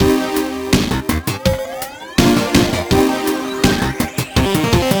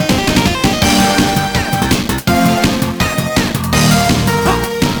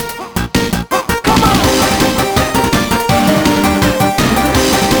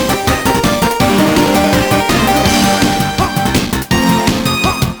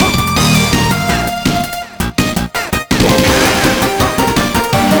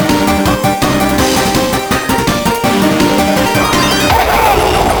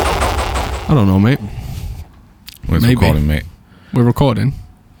I don't know, mate. We're recording, mate. We're recording.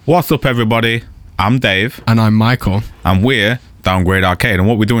 What's up, everybody? I'm Dave. And I'm Michael. And we're Downgrade Arcade. And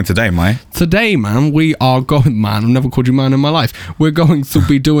what we're doing today, mate? Today, man, we are going... Man, I've never called you man in my life. We're going to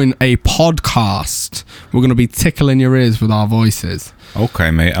be doing a podcast. We're going to be tickling your ears with our voices.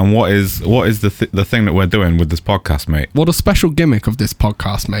 Okay, mate. And what is the thing that we're doing with this podcast, mate? Well, the special gimmick of this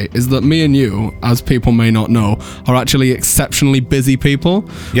podcast, mate, is that me and you, as people may not know, are actually exceptionally busy people.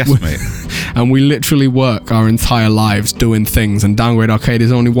 Yes, mate. And we literally work our entire lives doing things, and Downgrade Arcade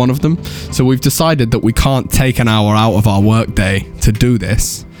is only one of them. So we've decided that we can't take an hour out of our work day to do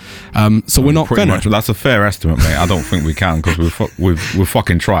this. So we're not pretty gonna. Much, that's a fair estimate, mate. I don't think we can because we've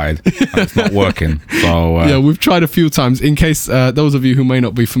fucking tried. And it's not working. So yeah, we've tried a few times. In case those of you who may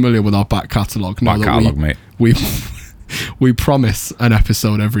not be familiar with our back catalogue know that mate. We promise an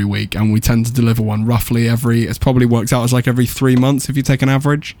episode every week, and we tend to deliver one roughly it's probably worked out as like every 3 months if you take an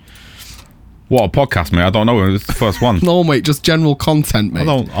average. What, a podcast, mate? I don't know. It's the first one. No, mate, just general content, mate.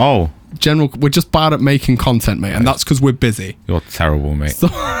 We're just bad at making content, mate, and that's because we're busy. You're terrible, mate.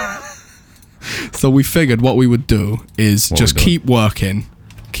 So we figured what we would do is just keep working,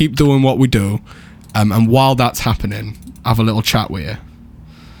 keep doing what we do, and while that's happening, have a little chat with you.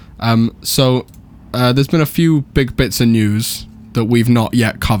 So there's been a few big bits of news that we've not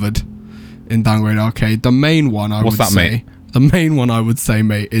yet covered in Downgrade Arcade. The main one I would say,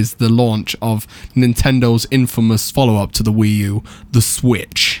 mate, is the launch of Nintendo's infamous follow-up to the Wii U, the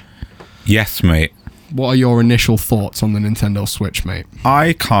Switch. Yes, mate. What are your initial thoughts on the Nintendo Switch, mate?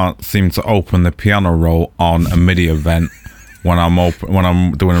 I can't seem to open the piano roll on a MIDI event when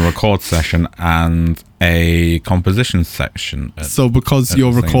I'm doing a record session and a composition section. So because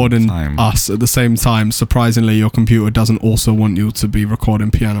you're recording us at the same time, surprisingly, your computer doesn't also want you to be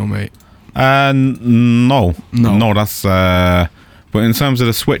recording piano, mate. No, that's but in terms of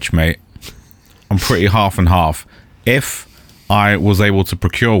the Switch, mate, I'm pretty half and half. If I was able to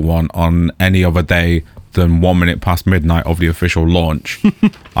procure one on any other day than 1 minute past midnight of the official launch,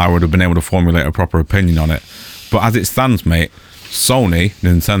 I would have been able to formulate a proper opinion on it. But as it stands, mate, Sony,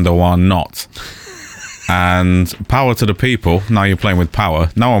 Nintendo are not. And power to the people. Now you're playing with power.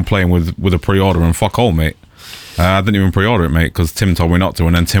 Now I'm playing with a pre-order, and fuck all, mate. I didn't even pre-order it, mate, because Tim told me not to,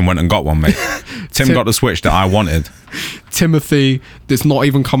 and then Tim went and got one, mate. Tim got the Switch that I wanted. Timothy, that's not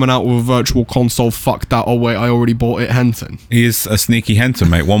even coming out with a virtual console, fuck that, oh wait, I already bought it, Henson. He is a sneaky Henson,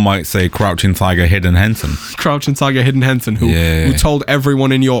 mate. One might say Crouching Tiger, Hidden Henson. Crouching Tiger, Hidden Henson, who told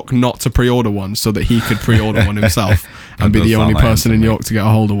everyone in York not to pre-order one so that he could pre-order one himself and be the only person in York to get a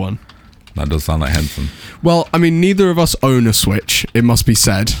hold of one. That does sound like Henson. Well, I mean, neither of us own a Switch, it must be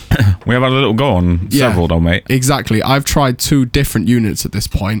said. We have had a little go on several, though, mate. Exactly. I've tried 2 different units at this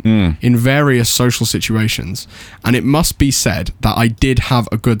point in various social situations, and it must be said that I did have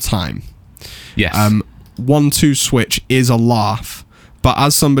a good time. Yes. 1-2 Switch is a laugh, but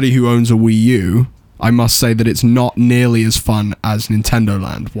as somebody who owns a Wii U, I must say that it's not nearly as fun as Nintendo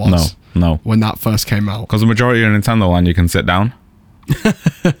Land was. No. When that first came out. Because the majority of Nintendo Land, you can sit down.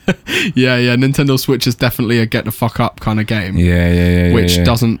 yeah, Nintendo Switch is definitely a get the fuck up kind of game. Which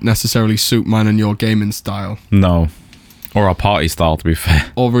doesn't necessarily suit mine and your gaming style. No. Or our party style, to be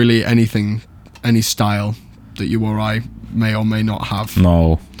fair. Or really any style that you or I may or may not have.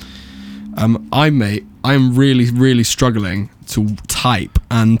 No. I'm really, really struggling to type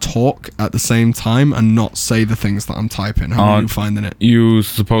and talk at the same time and not say the things that I'm typing. How are you finding it? You're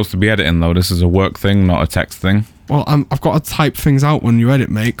supposed to be editing, though. This is a work thing, not a text thing. Well, I've got to type things out when you edit,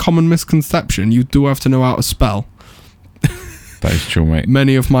 mate. Common misconception, you do have to know how to spell. That is true, mate.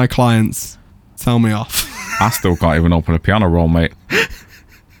 Many of my clients tell me off. I still can't even open a piano roll, mate.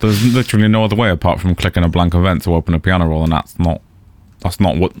 There's literally no other way apart from clicking a blank event to open a piano roll, and it's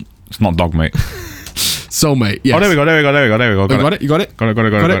not dog, mate. So, mate, yes. Oh, there we go. Got it? You got it?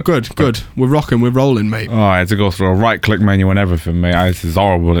 Got it. Good. We're rocking, we're rolling, mate. Oh, I had to go through a right-click menu and everything, mate. This is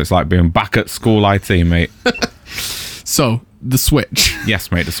horrible. It's like being back at school IT, mate. So, the Switch.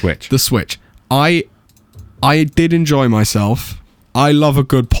 Yes, mate, the Switch. The Switch. I did enjoy myself. I love a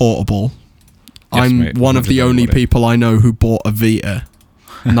good portable. Yes, I'm mate, one of the only people I know who bought a Vita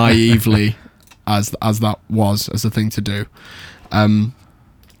naively as that was as a thing to do.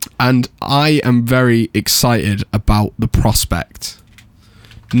 And I am very excited about the prospect.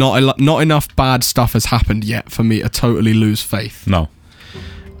 Not enough bad stuff has happened yet for me to totally lose faith. No.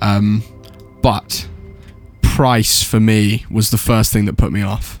 But price for me was the first thing that put me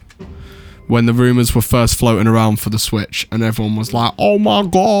off. When the rumours were first floating around for the Switch and everyone was like, oh my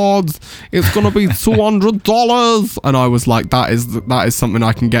god, it's going to be $200. And I was like, that is something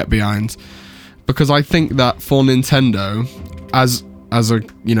I can get behind. Because I think that for Nintendo, as as a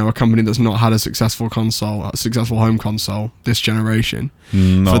company that's not had a successful home console this generation.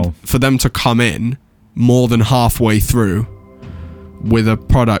 No. For them to come in more than halfway through with a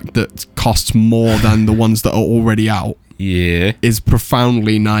product that costs more than the ones that are already out, is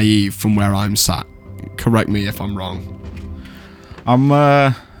profoundly naive from where I'm sat. Correct me if I'm wrong. I'm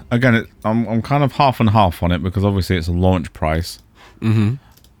kind of half and half on it, because obviously it's a launch price.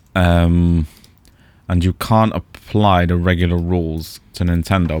 And you can't apply the regular rules to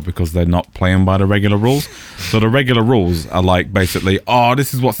Nintendo because they're not playing by the regular rules. So the regular rules are like, basically, oh,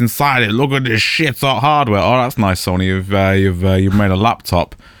 this is what's inside it. Look at this shit hardware. Oh, that's nice, Sony. You've made a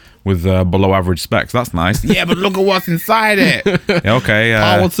laptop with below average specs. That's nice. Yeah, but look at what's inside it. Yeah, okay.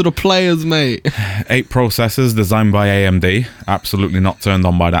 Power to the players, mate. 8 processors designed by AMD. Absolutely not turned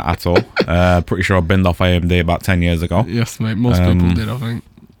on by that at all. Pretty sure I binned off AMD about 10 years ago. Yes, mate. Most people did, I think.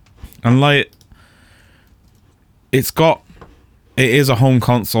 And like, it is a home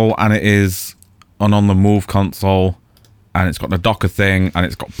console, and it is an on the move console, and it's got the docker thing, and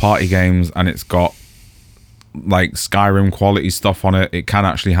it's got party games, and it's got like Skyrim quality stuff on it. It can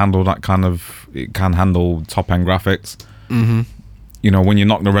actually handle it can handle top end graphics. When you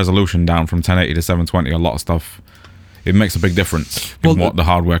knock the resolution down from 1080 to 720, a lot of stuff, it makes a big difference in what the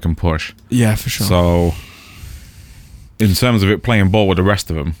hardware can push. Yeah, for sure. So in terms of it playing ball with the rest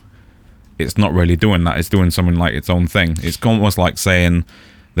of them, it's not really doing that. It's doing something like its own thing. It's almost like saying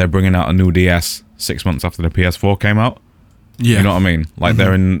they're bringing out a new DS 6 months after the PS4 came out. Yeah, you know what I mean? Like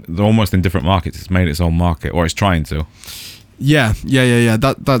they're almost in different markets. It's made its own market, or it's trying to. Yeah.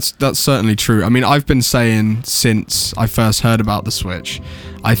 That's certainly true. I mean, I've been saying since I first heard about the Switch,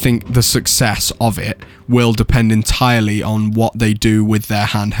 I think the success of it will depend entirely on what they do with their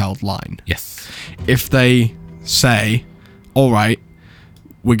handheld line. Yes. If they say, all right,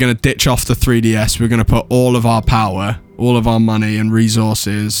 we're going to ditch off the 3DS, we're going to put all of our power, all of our money and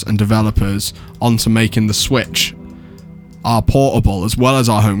resources and developers onto making the Switch our portable as well as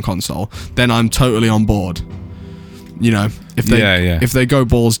our home console, then I'm totally on board. If they go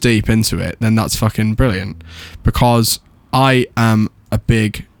balls deep into it, then that's fucking brilliant. Because I am a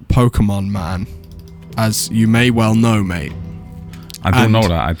big Pokemon man, as you may well know, mate. I do know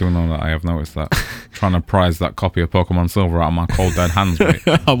that. I have noticed that. Trying to prize that copy of Pokemon Silver out of my cold dead hands, mate.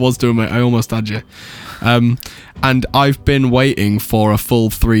 I was doing, mate. I almost had you. And I've been waiting for a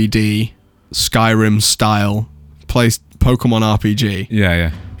full 3D Skyrim style Pokemon RPG.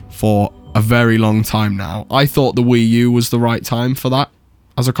 Yeah. For a very long time now. I thought the Wii U was the right time for that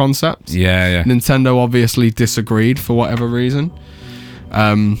as a concept. Yeah. Nintendo obviously disagreed for whatever reason.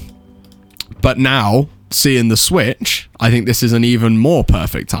 But now, seeing the Switch, I think this is an even more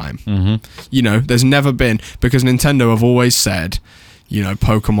perfect time. There's never been, because Nintendo have always said,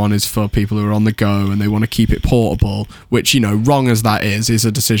 Pokemon is for people who are on the go and they want to keep it portable, which, wrong as that is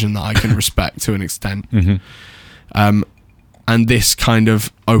a decision that I can respect to an extent. And this kind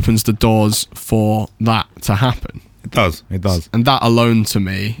of opens the doors for that to happen. It does. And that alone to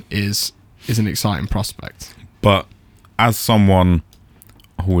me is an exciting prospect. But as someone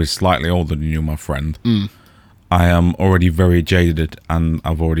who is slightly older than you, my friend, I am already very jaded, and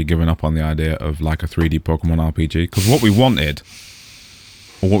I've already given up on the idea of like a 3D Pokemon RPG. Because what we've wanted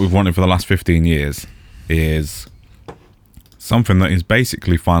for the last 15 years is something that is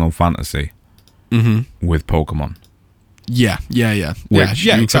basically Final Fantasy with Pokemon. Yeah. Which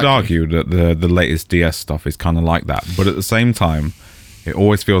you could argue that the latest DS stuff is kind of like that. But at the same time, it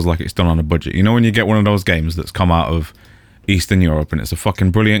always feels like it's done on a budget. You know when you get one of those games that's come out of Eastern Europe and it's a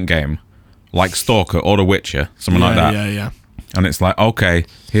fucking brilliant game, like Stalker or The Witcher, something like that. Yeah. And it's like, okay,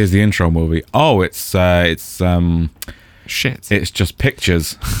 here's the intro movie. Oh, it's shit. It's just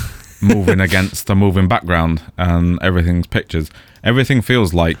pictures moving against a moving background, and everything's pictures. Everything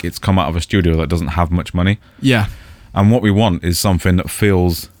feels like it's come out of a studio that doesn't have much money. Yeah. And what we want is something that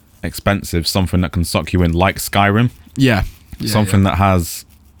feels expensive, something that can suck you in, like Skyrim. Yeah. Something that has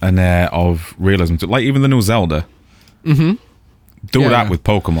an air of realism to it. Like even the new Zelda. Do that with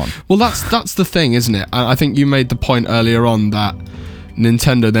Pokemon. Well, that's the thing, isn't it? I think you made the point earlier on that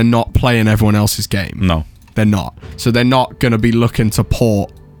Nintendo, they're not playing everyone else's game. No. They're not. So they're not going to be looking to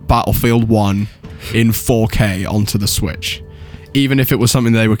port Battlefield 1 in 4K onto the Switch. Even if it was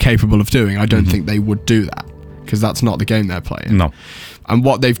something they were capable of doing, I don't think they would do that, because that's not the game they're playing. No. And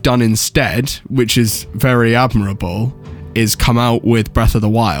what they've done instead, which is very admirable, is come out with Breath of the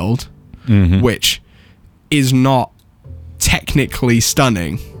Wild, which is not technically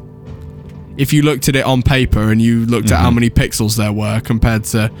stunning. If you looked at it on paper and you looked at how many pixels there were compared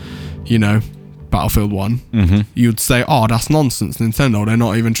to, Battlefield 1, you'd say, oh, that's nonsense, Nintendo, they're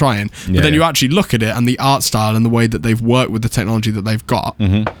not even trying. But then you actually look at it, and the art style and the way that they've worked with the technology that they've got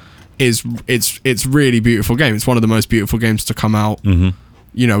is it's really beautiful game. It's one of the most beautiful games to come out,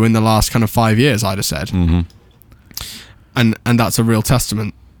 you know, in the last kind of 5 years, I'd have said. And that's a real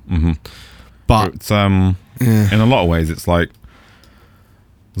testament. But it's, in a lot of ways, it's like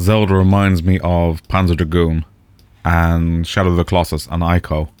Zelda reminds me of Panzer Dragoon and Shadow of the Colossus and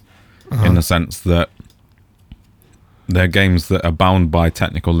Ico, in the sense that they're games that are bound by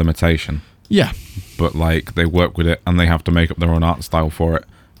technical limitation. Yeah. But like they work with it and they have to make up their own art style for it,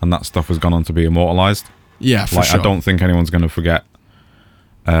 and that stuff has gone on to be immortalized. Yeah, for sure. I don't think anyone's going to forget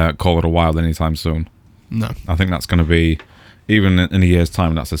Call of the Wild anytime soon. No. I think that's going to be, even in a year's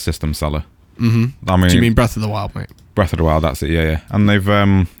time, that's a system seller. I mean, do you mean Breath of the Wild, mate? Breath of the Wild, that's it, yeah. And they've,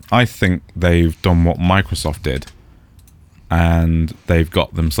 I think they've done what Microsoft did, and they've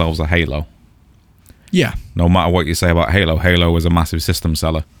got themselves a Halo. Yeah. No matter what you say about Halo, Halo was a massive system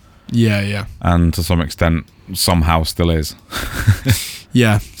seller. Yeah. And to some extent, somehow still is.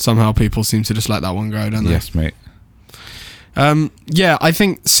 Yeah, somehow people seem to just let that one go, don't they? Yes, mate. Yeah, I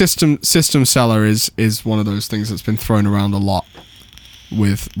think system seller is one of those things that's been thrown around a lot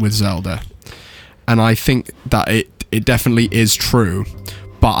with Zelda. And I think that it definitely is true,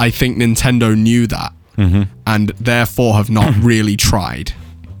 but I think Nintendo knew that and therefore have not really tried.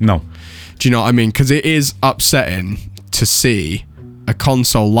 No. Do you know what I mean? Because it is upsetting to see a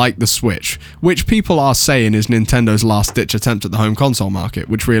console like the Switch, which people are saying is Nintendo's last-ditch attempt at the home console market,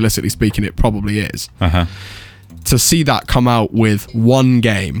 which realistically speaking it probably is. To see that come out with one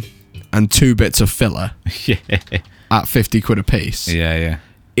game and 2 bits of filler at 50 quid a piece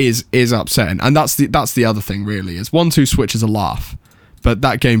is upsetting. And that's the other thing really, is 1-2 Switch is a laugh, but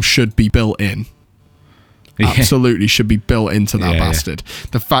that game should be built in. Absolutely should be built into that bastard.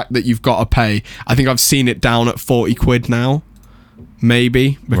 The fact that you've got to pay, I think I've seen it down at 40 quid now,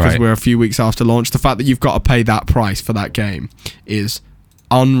 maybe, because we're a few weeks after launch. The fact that you've got to pay that price for that game is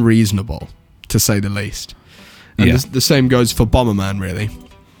unreasonable, to say the least. And the same goes for Bomberman, really.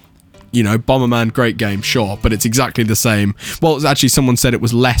 You know, Bomberman, great game, sure, but it's exactly the same. Well, actually, someone said it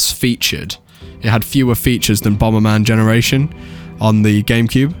was less featured. It had fewer features than Bomberman Generation on the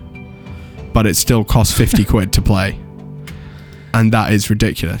GameCube, but it still cost 50 quid to play. And that is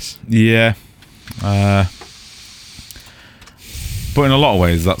ridiculous. Yeah. But in a lot of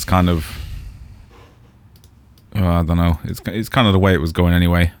ways, that's kind of... I don't know. It's kind of the way it was going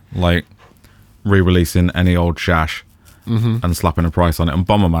anyway. Like, re-releasing any old shash and slapping a price on it. And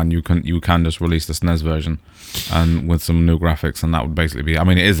Bomberman, you can just release the SNES version and with some new graphics, and that would basically be... I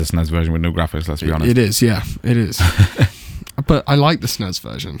mean, it is a SNES version with new graphics, let's be honest. It is, yeah. It is. But I like the SNES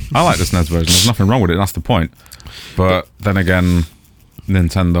version. I like the SNES version. There's nothing wrong with it. That's the point. But then again,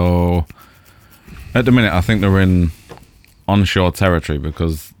 Nintendo... At the minute, I think they're in onshore territory,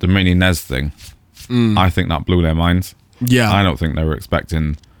 because the mini NES thing, I think that blew their minds. Yeah. I don't think they were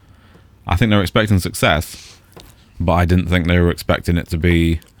expecting... I think they were expecting success, but I didn't think they were expecting it to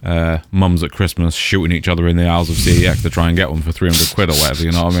be mums at Christmas shooting each other in the aisles of CEX to try and get one for 300 quid or whatever,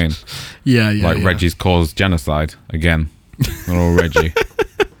 you know what I mean? Yeah. Like Reggie's caused genocide again. Oh, Reggie.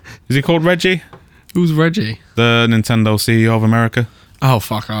 Is he called Reggie? Who's Reggie? The Nintendo CEO of America. Oh,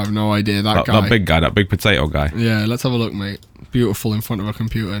 fuck, I have no idea. That guy. That big guy, that big potato guy. Yeah, let's have a look, mate. Beautiful in front of a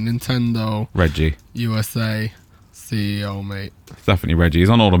computer. Nintendo. Reggie. USA CEO, mate. It's definitely Reggie. He's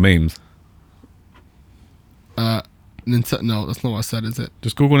on all the memes. No, that's not what I said, is it?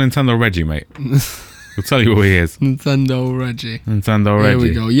 Just Google Nintendo Reggie, mate. He'll tell you who he is. Nintendo Reggie. Nintendo Reggie. Here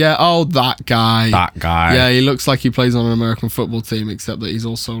we go. Yeah, oh, that guy. That guy. Yeah, he looks like he plays on an American football team, except that he's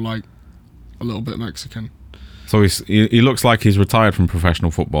also, like, a little bit Mexican. So he looks like he's retired from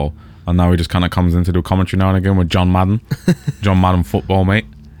professional football, and now he just kind of comes in to do commentary now and again with John Madden. John Madden football, mate.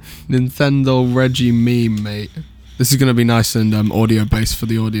 Nintendo Reggie meme, mate. This is going to be nice and audio-based for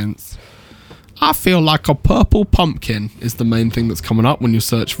the audience. I feel like a purple pumpkin is the main thing that's coming up when you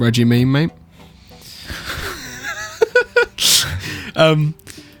search Reggie meme, mate. Yeah,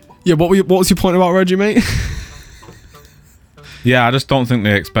 what was your point about Reggie, mate? Yeah, I just don't think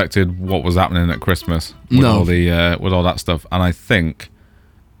they expected what was happening at Christmas with all the with all that stuff, and I think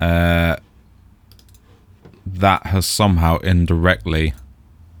that has somehow indirectly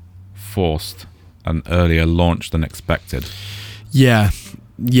forced an earlier launch than expected. Yeah,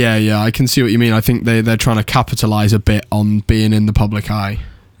 I can see what you mean. I think they're trying to capitalize a bit on being in the public eye.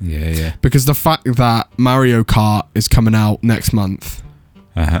 Yeah. Because the fact that Mario Kart is coming out next month,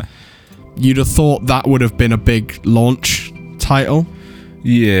 you'd have thought that would have been a big launch title.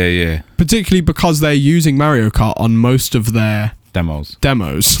 Yeah. Particularly because they're using Mario Kart on most of their Demos.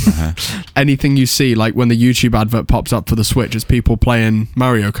 Anything you see, like when the YouTube advert pops up for the Switch, is people playing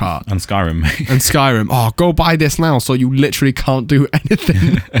Mario Kart and Skyrim. Oh, go buy this now, so you literally can't do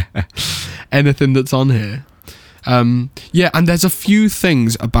anything that's on here. Yeah, and there's a few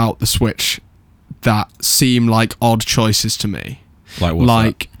things about the Switch that seem like odd choices to me. Like what's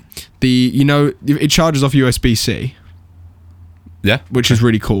that? It charges off USB-C. Yeah, which is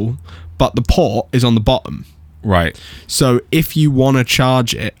really cool, but the port is on the bottom. Right. So if you want to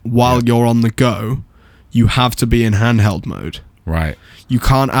charge it while you're on the go, you have to be in handheld mode. Right. You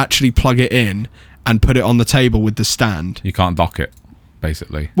can't actually plug it in and put it on the table with the stand. You can't dock it,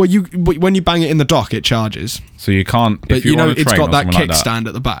 basically. Well, when you bang it in the dock, it charges. So you can't. But it's got that kickstand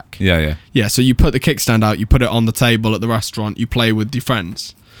at the back. Yeah. Yeah. So you put the kickstand out, you put it on the table at the restaurant, you play with your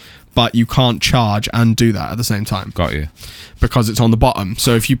friends, but you can't charge and do that at the same time. Got you. Because it's on the bottom.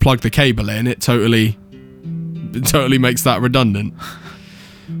 So if you plug the cable in, it totally makes that redundant.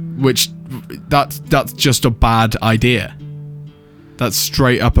 Which that's just a bad idea. That's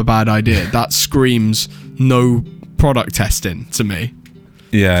straight up a bad idea. That screams no product testing to me.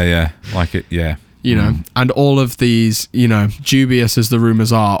 Yeah. Like it, yeah. And all of these, dubious as the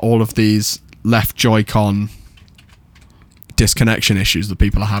rumours are, all of these left Joy-Con disconnection issues that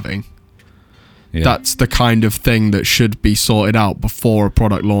people are having. Yeah. That's the kind of thing that should be sorted out before a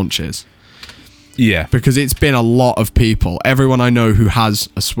product launches. Yeah. Because it's been a lot of people. Everyone I know who has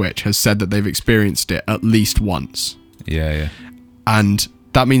a Switch has said that they've experienced it at least once. Yeah. And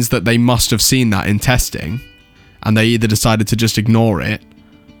that means that they must have seen that in testing, and they either decided to just ignore it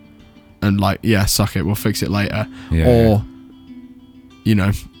and suck it, we'll fix it later. Yeah,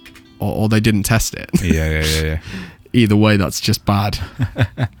 or they didn't test it. Yeah. Either way, that's just bad.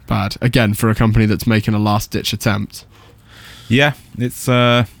 Bad. Again, for a company that's making a last-ditch attempt. Yeah, it's...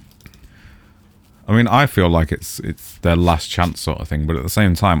 I feel like it's their last chance sort of thing, but at the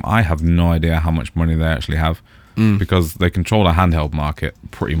same time, I have no idea how much money they actually have, because they control the handheld market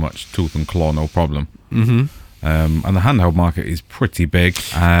pretty much tooth and claw, no problem. Mm-hmm. And the handheld market is pretty big,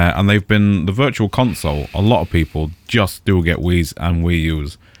 and they've been the virtual console. A lot of people just do get Wii's and Wii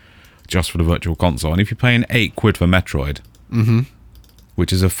U's just for the virtual console. And if you're paying £8 for Metroid,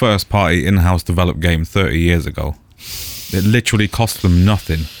 which is a first-party in-house developed game 30 years ago, it literally cost them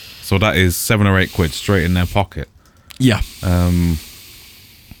nothing. So that is £7 or £8 straight in their pocket. Yeah.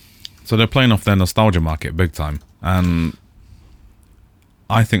 So they're playing off their nostalgia market big time, and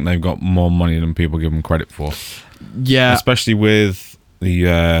I think they've got more money than people give them credit for. Yeah. Especially with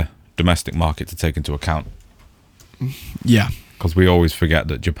the domestic market to take into account. Yeah. Because we always forget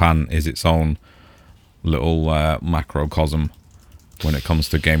that Japan is its own little macrocosm when it comes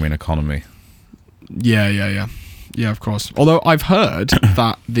to gaming economy. Yeah, of course. Although I've heard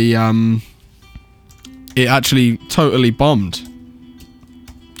that it actually totally bombed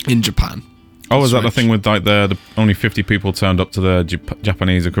in Japan. Oh, is that the thing with like the only 50 people turned up to the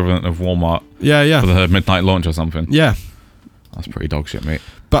Japanese equivalent of Walmart? Yeah. For the midnight launch or something? Yeah. That's pretty dog shit, mate.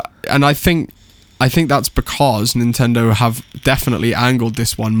 And I think that's because Nintendo have definitely angled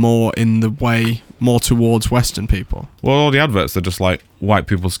this one more towards Western people. Well, all the adverts are just like white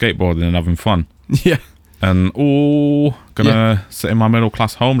people skateboarding and having fun. Yeah. And gonna sit in my middle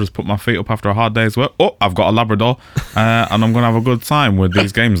class home, just put my feet up after a hard day's work. Oh, I've got a Labrador, and I'm gonna have a good time with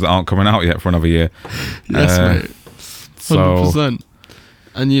these games that aren't coming out yet for another year. Yes, mate. 100%.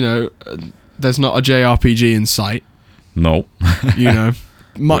 And there's not a JRPG in sight. No.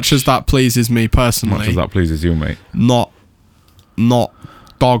 Much as that pleases me personally. Much as that pleases you, mate. Not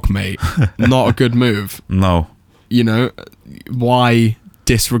dog, mate. Not a good move. No. Why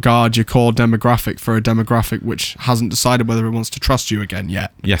disregard your core demographic for a demographic which hasn't decided whether it wants to trust you again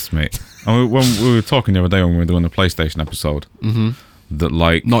yet? Yes, mate. And when we were talking the other day when we were doing the PlayStation episode,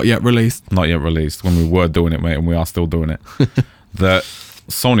 that not yet released, when we were doing it, mate, and we are still doing it, that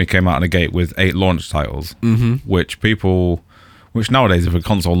Sony came out of the gate with 8 launch titles, which nowadays if a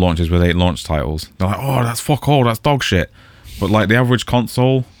console launches with 8 launch titles, they're like, oh, that's fuck all, that's dog shit. But like the average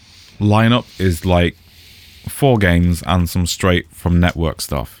console lineup is like 4 games and some straight from network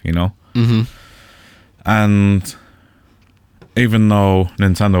stuff, And even though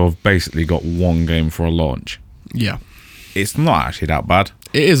Nintendo have basically got 1 game for a launch, it's not actually that bad.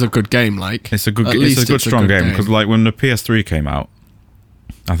 It is a good game. It's a good strong game, because like when the PS3 came out,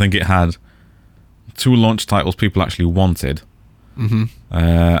 I think it had 2 launch titles people actually wanted. And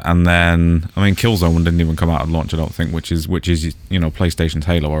then Killzone didn't even come out at launch, I don't think, which is PlayStation's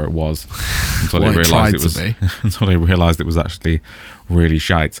Halo, or it was, until they realized it was actually really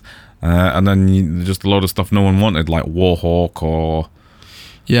shite. And then just a load of stuff no one wanted, like Warhawk or...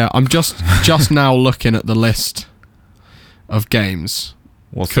 Yeah, I'm just now looking at the list of games.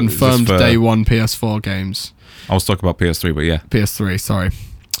 What's Confirmed day one PS4 games. I was talking about PS3, but yeah. PS3, sorry.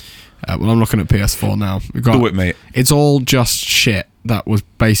 Well, I'm looking at PS4 now. Do it, mate. It's all just shit that was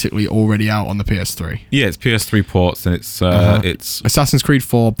basically already out on the PS3. Yeah, it's PS3 ports, and it's Assassin's Creed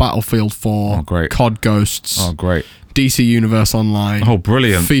 4, Battlefield 4, oh, great. COD Ghosts, oh, great. DC Universe Online, oh,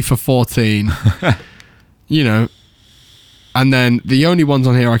 brilliant, FIFA 14, you know. And then the only ones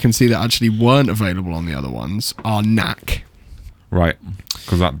on here I can see that actually weren't available on the other ones are Knack. Right,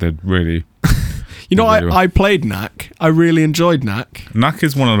 because that did really... You know, I played Knack. I really enjoyed Knack. Knack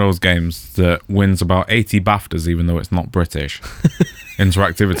is one of those games that wins about 80 BAFTAs, even though it's not British.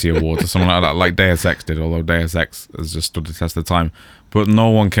 Interactivity Awards or something like that, like Deus Ex did, although Deus Ex has just stood the test of time. But no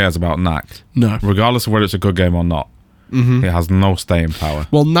one cares about Knack. No. Regardless of whether it's a good game or not. Mm-hmm. It has no staying power.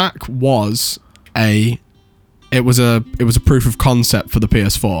 Well, Knack was a proof of concept for the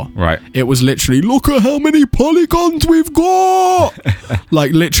PS4. Right. It was literally, look at how many polygons we've got!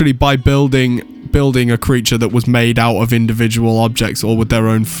 Like, literally by building a creature that was made out of individual objects or with their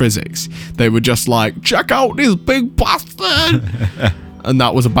own physics. They were just like, check out this big bastard! And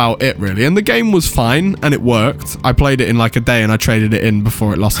that was about it, really. And the game was fine, and it worked. I played it in like a day, and I traded it in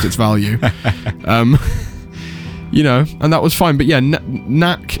before it lost its value. You know, and that was fine. But yeah,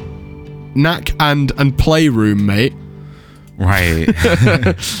 Knack and Playroom, mate. Right.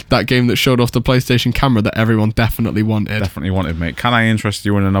 That game that showed off the PlayStation camera that everyone definitely wanted. Definitely wanted, mate. Can I interest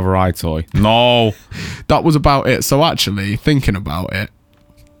you in another iToy? No. That was about it. So actually, thinking about it,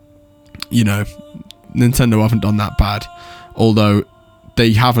 you know, Nintendo haven't done that bad. Although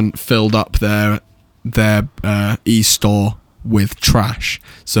they haven't filled up their e-store with trash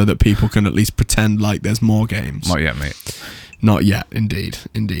so that people can at least pretend like there's more games. Not yet, mate. Not yet, indeed.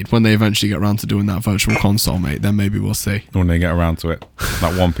 When they eventually get around to doing that virtual console, mate, then maybe we'll see. When they get around to it.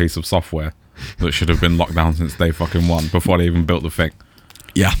 That one piece of software that should have been locked down since day fucking one, before they even built the thing.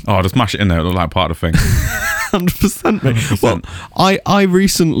 Yeah. Oh, just mash it in there, it looked like part of the thing. 100%, mate. 100%. Well, I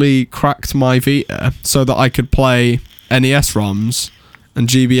recently cracked my Vita so that I could play NES ROMs and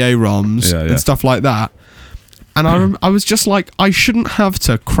GBA ROMs and stuff like that. And I was just like, I shouldn't have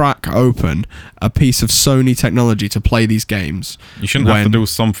to crack open a piece of Sony technology to play these games. You shouldn't have to do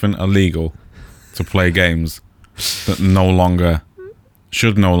something illegal to play games that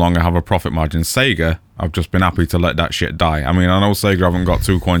should no longer have a profit margin. Sega, I've just been happy to let that shit die. I mean, I know Sega haven't got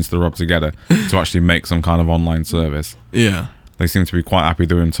two coins to rub together to actually make some kind of online service. Yeah. They seem to be quite happy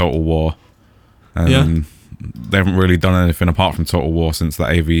doing Total War. And they haven't really done anything apart from Total War since the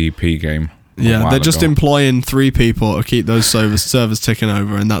AVP game. Yeah, they're just employing 3 people to keep those servers ticking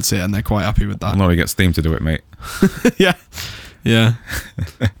over, and that's it, and they're quite happy with that. No, we get Steam to do it, mate. Yeah.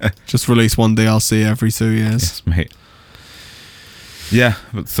 Just release one DLC every 2 years. Yes, mate. Yeah,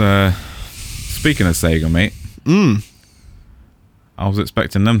 but speaking of Sega, mate, I was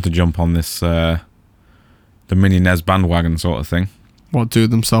expecting them to jump on this the mini NES bandwagon sort of thing. What, do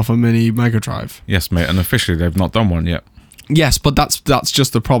themselves a mini Mega Drive? Yes, mate, and officially they've not done one yet. Yes, but that's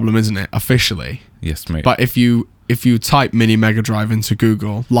just the problem, isn't it? Officially. Yes, mate. But if you type mini Mega Drive into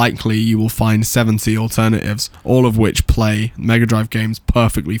Google, likely you will find 70 alternatives, all of which play Mega Drive games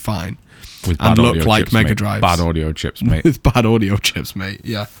perfectly fine. With and look like chips, Mega Drives. Bad audio chips, mate. With bad audio chips, mate.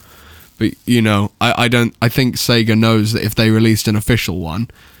 Yeah. But you know, I think Sega knows that if they released an official one,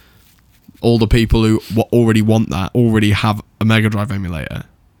 all the people who already want that already have a Mega Drive emulator.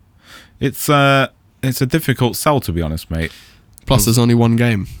 It's a difficult sell, to be honest, mate. Plus, there's only one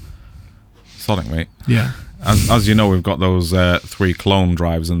game. Sonic, mate. Yeah. As you know, we've got those 3 clone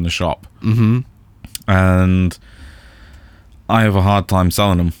drives in the shop. Mm-hmm. And I have a hard time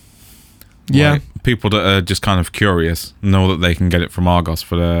selling them. Yeah. Like, people that are just kind of curious know that they can get it from Argos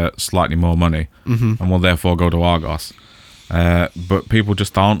for slightly more money, and will therefore go to Argos. But people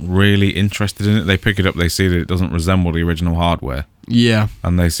just aren't really interested in it. They pick it up, they see that it doesn't resemble the original hardware. Yeah.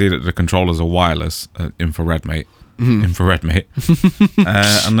 And they see that the controllers are wireless, infrared, mate. Infrared, mate.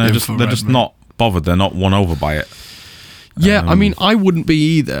 And they're just not bothered. They're not won over by it. Yeah, I mean, I wouldn't be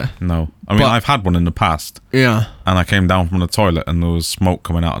either. No. I mean, I've had one in the past. Yeah. And I came down from the toilet and there was smoke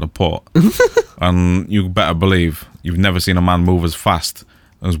coming out of the port. And you better believe you've never seen a man move as fast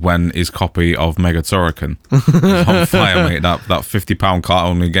as when his copy of Mega Turrican was on fire, mate. That £50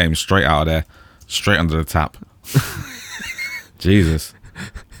 cart-only game, straight out of there, straight under the tap. Jesus.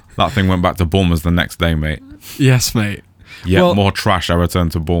 That thing went back to Bulmer's the next day, mate. Yes, mate. Yeah, well, more trash, I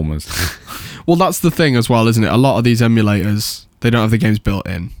returned to Bulmer's. Well, that's the thing as well, isn't it? A lot of these emulators, they don't have the games built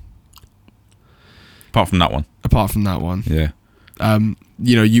in. Apart from that one. Yeah.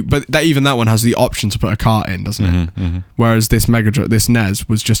 But even that one has the option to put a cart in, doesn't it? Mm-hmm. Whereas this NES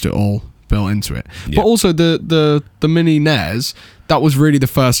was just it all built into it. Yeah. But also the mini NES, that was really the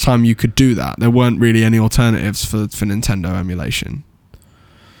first time you could do that. There weren't really any alternatives for Nintendo emulation.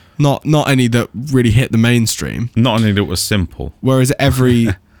 Not any that really hit the mainstream. Not any that was simple. Whereas every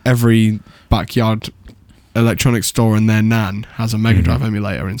backyard electronics store and their NAN has a Mega Drive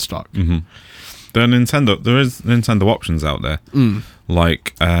emulator in stock. Mm-hmm. There is Nintendo options out there.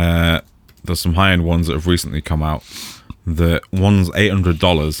 Like there's some high-end ones that have recently come out. The one's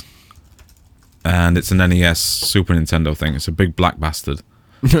 $800, and it's an NES Super Nintendo thing. It's a big black bastard.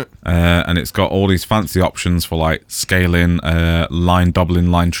 And it's got all these fancy options for like scaling, line doubling,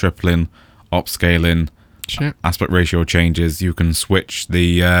 line tripling, upscaling, aspect ratio changes. You can switch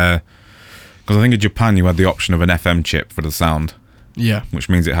the because I think in Japan you had the option of an FM chip for the sound, which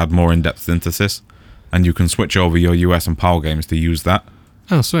means it had more in-depth synthesis, and you can switch over your US and PAL games to use that.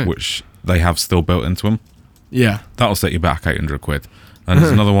 Oh, sweet. Which they have still built into them. Yeah, that'll set you back £800. And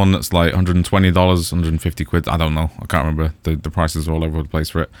there's another one that's like $120, £150. I don't know. I can't remember. The prices are all over the place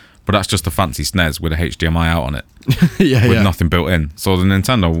for it. But that's just a fancy SNES with a HDMI out on it. With nothing built in. So the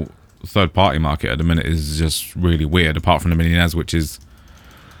Nintendo third-party market at the minute is just really weird, apart from the mini NES, which is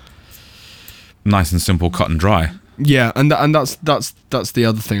nice and simple, cut and dry. Yeah, and that's the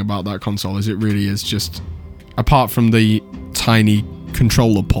other thing about that console, is it really is just, apart from the tiny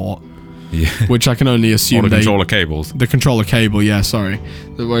controller port, which I can only assume controller cables. The controller cable, sorry.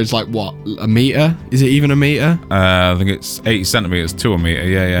 Where it's like, what, a meter? Is it even a meter? I think it's 80 centimeters to a meter,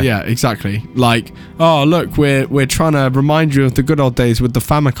 yeah. Yeah, exactly. Like, oh, look, we're trying to remind you of the good old days with the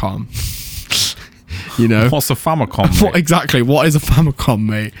Famicom. What's a Famicom, mate? Exactly, what is a Famicom,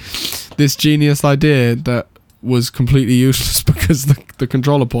 mate? This genius idea that was completely useless because the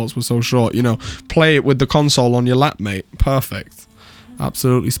controller ports were so short. Play it with the console on your lap, mate. Perfect.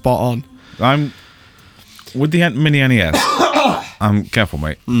 Absolutely spot on. I'm with the mini NES. I'm careful,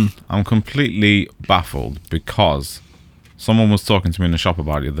 mate. I'm completely baffled because someone was talking to me in the shop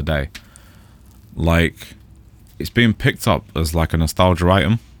about it the other day. Like, it's being picked up as like a nostalgia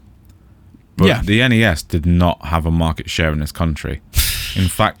item, but the NES did not have a market share in this country. In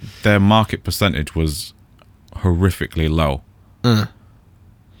fact, their market percentage was horrifically low.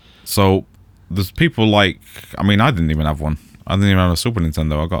 So there's people like, I didn't even have one. I didn't even have a Super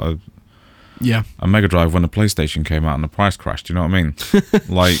Nintendo. I got a Mega Drive when the PlayStation came out and the price crashed. You know what I mean?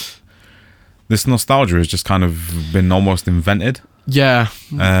 Like, this nostalgia has just kind of been almost invented. Yeah.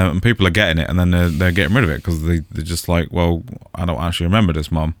 And people are getting it, and then they're getting rid of it because they're just like, well, I don't actually remember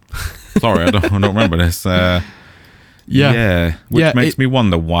this, Mum. Sorry, I don't remember this. Which makes me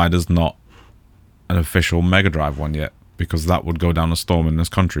wonder why there's not an official Mega Drive one yet. Because that would go down a storm in this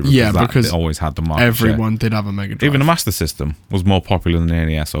country. Because it always had the market everyone share. Did have a Mega Drive. Even the Master System was more popular than the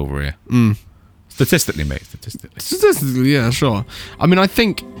NES over here. Statistically, mate. Statistically, yeah, sure. I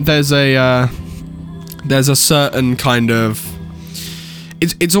think there's a certain kind of...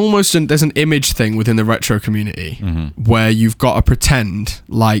 It's almost there's an image thing within the retro community where you've got to pretend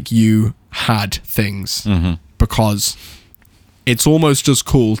like you had things because it's almost as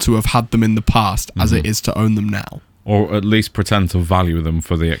cool to have had them in the past as it is to own them now. Or at least pretend to value them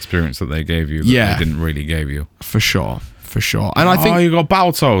for the experience that they gave you that they didn't really give you. For sure. And I think... you got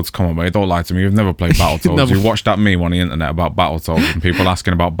Battletoads. Come on, mate. Don't lie to me. You've never played Battletoads. You watched that meme on the internet about Battletoads and people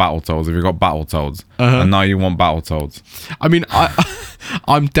asking about Battletoads. Have you got Battletoads? And now you want Battletoads.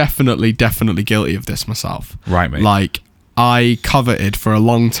 I'm definitely guilty of this myself. Right, mate. Like, I coveted for a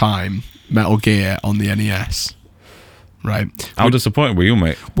long time Metal Gear on the NES. Right. How disappointed were you,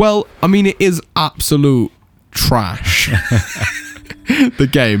 mate? Well, it is absolute... trash. The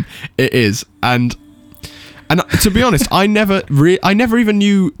game, it is, and to be honest, I never even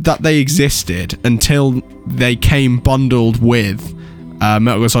knew that they existed until they came bundled with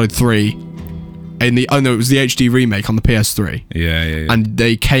Metal Gear Solid 3 it was the HD remake on the PS3. Yeah. And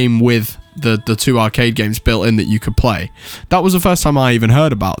they came with the two arcade games built in that you could play. That was the first time I even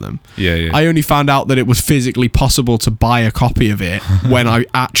heard about them. Yeah. I only found out that it was physically possible to buy a copy of it when I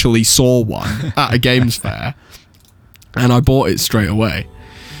actually saw one at a games fair, and I bought it straight away.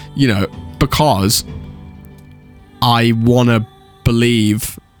 Because I want to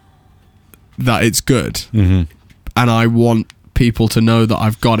believe that it's good, and I want people to know that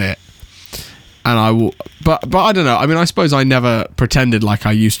I've got it. And I will, but I don't know. I suppose I never pretended like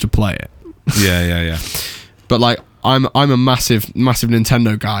I used to play it. Yeah. But like, I'm a massive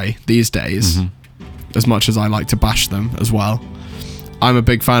Nintendo guy these days. As much as I like to bash them as well. I'm a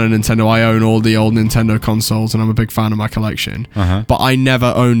big fan of Nintendo. I own all the old Nintendo consoles, and I'm a big fan of my collection. But I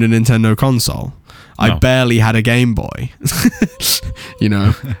never owned a Nintendo console. I barely had a Game Boy. You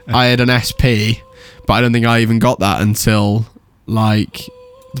know, I had an SP, but I don't think I even got that until like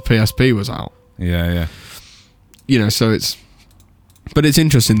the PSP was out. Yeah. You know, so it's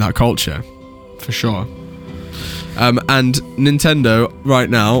interesting, that culture, for sure. And Nintendo right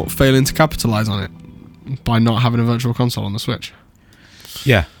now failing to capitalize on it by not having a virtual console on the Switch.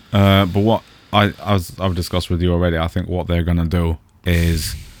 Yeah, but what I've discussed with you already, I think what they're going to do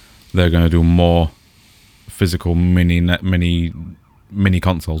is they're going to do more physical mini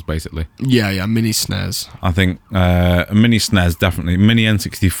consoles, basically. Yeah, mini SNES. I think mini SNES, definitely. Mini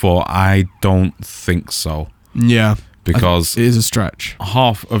N64, I don't think so. Yeah. Because it is a stretch.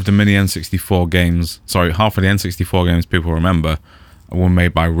 Half of the N64 games people remember were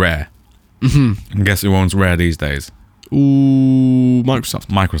made by Rare. Mm-hmm. And guess who owns Rare these days? Ooh,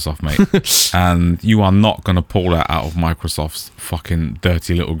 Microsoft, mate. And you are not going to pull that out of Microsoft's fucking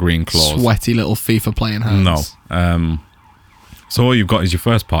dirty little green claws. Sweaty little FIFA playing hands. No. So all you've got is your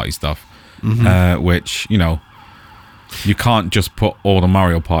first party stuff, which, you know, you can't just put all the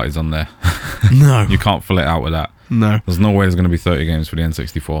Mario parties on there. No. You can't fill it out with that. No. There's no way there's going to be 30 games for the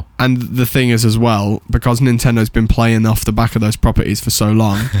N64. And the thing is as well, because Nintendo's been playing off the back of those properties for so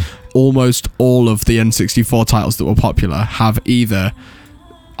long, almost all of the N64 titles that were popular have either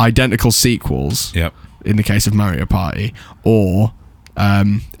identical sequels, in the case of Mario Party, or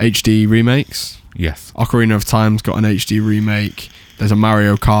HD remakes. Yes. Ocarina of Time's got an HD remake. There's a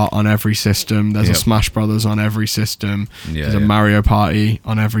Mario Kart on every system. There's a Smash Brothers on every system. There's a Mario Party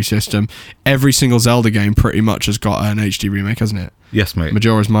on every system. Every single Zelda game pretty much has got an HD remake, hasn't it? Yes, mate.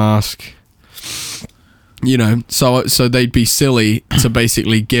 Majora's Mask. You know, so they'd be silly to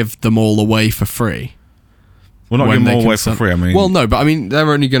basically give them all away for free. Well, not give them all away for free, I mean... Well, no, but I mean,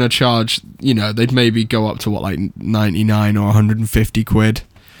 they're only going to charge, you know, they'd maybe go up to, what, like 99 or 150 quid?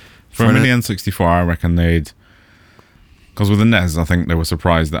 For a mini N64, I reckon they'd... Because with the NES, I think they were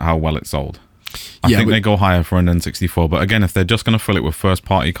surprised at how well it sold. I think they go higher for an N64, but again, if they're just going to fill it with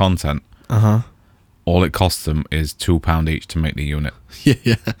first-party content, all it costs them is £2 each to make the unit.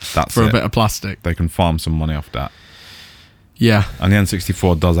 Yeah. That's for a bit of plastic. They can farm some money off that. Yeah. And the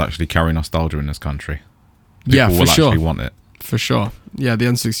N64 does actually carry nostalgia in this country. People will actually want it. For sure. Yeah, the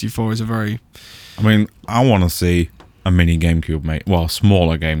N64 is a very... I mean, I want to see a mini GameCube, mate. Well, a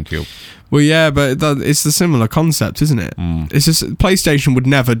smaller GameCube. Well, yeah, but it's the similar concept, isn't it? It's just PlayStation would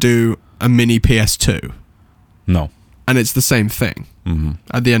never do a mini PS2. No. And it's the same thing.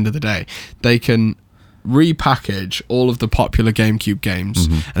 At the end of the day, they can repackage all of the popular GameCube games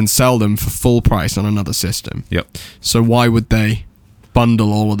and sell them for full price on another system. Yep. So why would they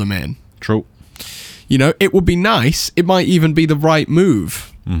bundle all of them in? True. You know, it would be nice. It might even be the right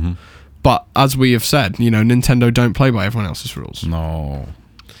move. But as we have said, you know, Nintendo don't play by everyone else's rules. No.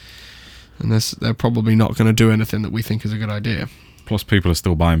 And they're probably not going to do anything that we think is a good idea. Plus, people are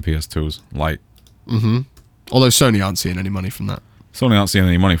still buying PS2s. Although Sony aren't seeing any money from that. Sony aren't seeing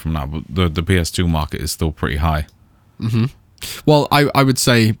any money from that, but the PS2 market is still pretty high. Well, I would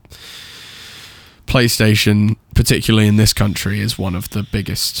say PlayStation, particularly in this country, is one of the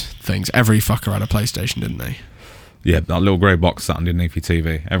biggest things. Every fucker had a PlayStation, didn't they? Yeah, that little grey box sat underneath your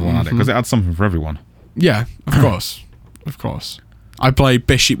TV. Everyone had it, because it had something for everyone. Yeah, of course. Of course. We played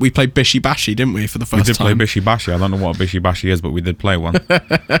Bishy Bashy, didn't we, for the first time? We did play Bishy Bashy. I don't know what a Bishy Bashy is, but we did play one.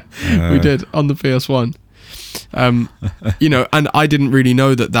 We did, on the PS1. You know, and I didn't really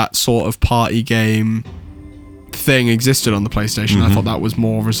know that sort of party game thing existed on the PlayStation. I thought that was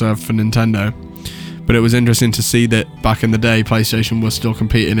more reserved for Nintendo. But it was interesting to see that back in the day, PlayStation was still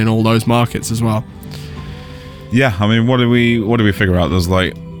competing in all those markets as well. Yeah, I mean, what do we figure out? There's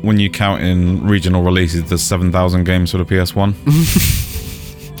like, when you count in regional releases, there's 7,000 games for the PS1.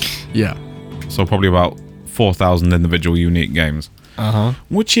 Yeah. So probably about 4,000 individual unique games.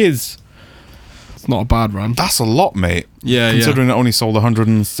 Which is... It's not a bad run. That's a lot, mate. Yeah, Considering it only sold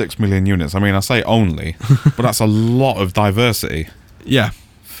 106 million units. I mean, I say only, but that's a lot of diversity. Yeah.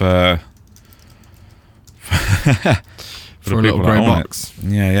 For a little grey box.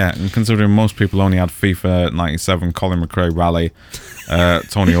 Yeah. And considering most people only had FIFA 97, Colin McRae Rally,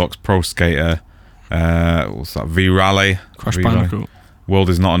 Tony Hawk's Pro Skater, what's that, V-Rally? Crash Bandicoot. World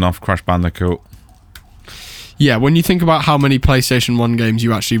Is Not Enough, Crash Bandicoot. Yeah, when you think about how many PlayStation 1 games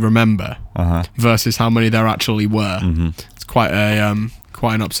you actually remember versus how many there actually were, it's quite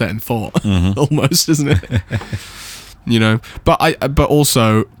an upsetting thought, almost, isn't it? You know, but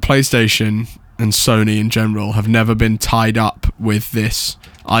also PlayStation and Sony in general have never been tied up with this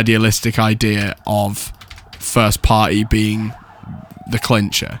idealistic idea of first party being the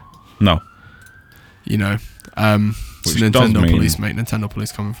clincher. No. You know, Nintendo police, mate. Nintendo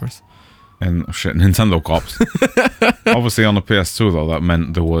police coming for us. Nintendo cops. Obviously on the PS2 though, that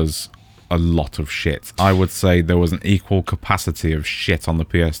meant there was a lot of shit. I would say there was an equal capacity of shit on the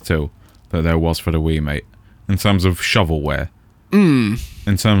PS2 that there was for the Wii, mate. In terms of shovelware. In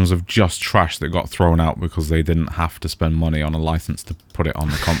terms of just trash that got thrown out because they didn't have to spend money on a license to put it on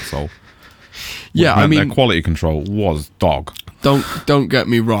the console. Yeah, I mean, their quality control was dog. Don't get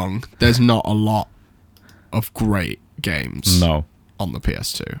me wrong. There's not a lot of great games on the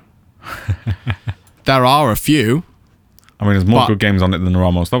PS2. There are a few. I mean, there's more good games on it than there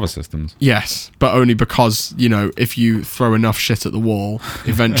are most other systems. Yes, but only because, you know, if you throw enough shit at the wall,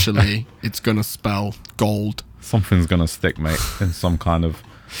 eventually it's going to spell gold. Something's going to stick, mate, in some kind of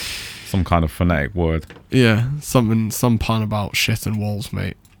phonetic word. Yeah, some pun about shit and walls,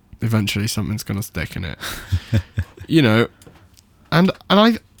 mate. Eventually something's going to stick in it. You know, and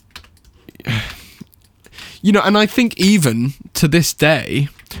I... You know, and I think even to this day,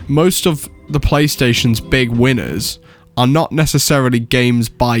 most of the PlayStation's big winners are not necessarily games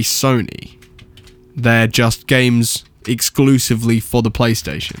by Sony. They're just games exclusively for the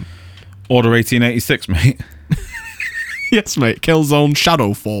PlayStation. Order 1886, mate. Yes, mate. Killzone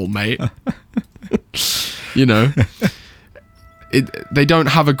Shadowfall, mate. You know, they don't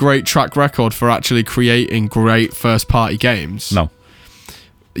have a great track record for actually creating great first-party games. No.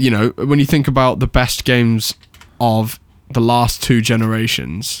 You know, when you think about the best games of the last two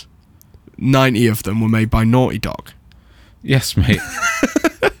generations, 90 of them were made by Naughty Dog. Yes, mate.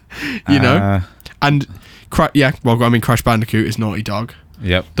 You know? And, Crash Bandicoot is Naughty Dog.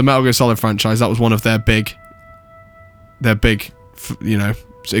 Yep. The Metal Gear Solid franchise, that was one of their big, you know,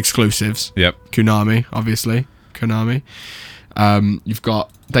 exclusives. Yep. Konami, obviously. Konami.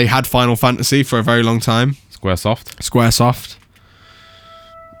 They had Final Fantasy for a very long time. Squaresoft.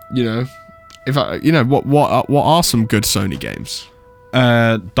 You know, what are some good Sony games?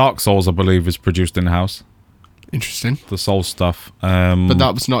 Dark Souls, I believe, is produced in-house. Interesting. The Souls stuff. But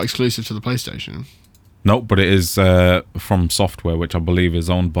that was not exclusive to the PlayStation. No, but it is from Software, which I believe is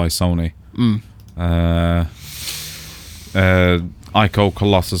owned by Sony. Ico,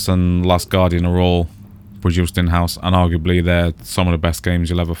 Colossus, and Last Guardian are all produced in-house, and arguably they're some of the best games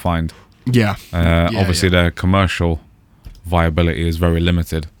you'll ever find. Yeah. Obviously, their commercial viability is very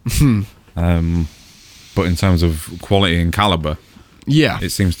limited. But in terms of quality and caliber,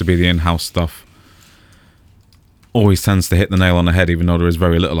 it seems to be the in-house stuff always tends to hit the nail on the head, even though there is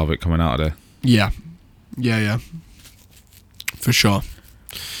very little of it coming out of there. Yeah. For sure.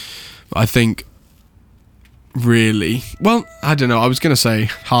 I think really, well, I don't know, I was going to say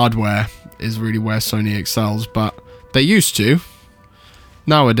hardware is really where Sony excels, but they used to.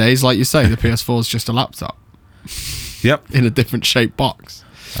 Nowadays, like you say, the PS4 is just a laptop. Yep. In a different shaped box.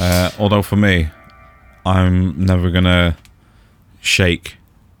 Although for me, I'm never going to shake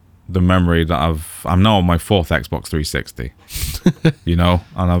the memory that I'm now on my fourth Xbox 360. You know?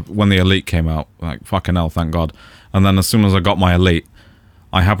 And when the Elite came out, like, fucking hell, thank God. And then as soon as I got my Elite,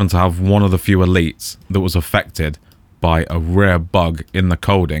 I happened to have one of the few Elites that was affected by a rare bug in the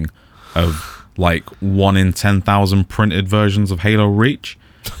coding of, like, 1 in 10,000 printed versions of Halo Reach,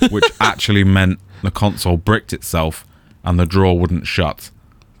 which actually meant the console bricked itself and the drawer wouldn't shut.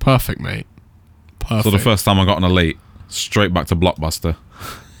 Perfect, mate. Perfect. So the first time I got an Elite, straight back to Blockbuster.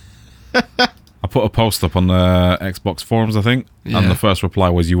 I put a post up on the Xbox forums, I think, and the first reply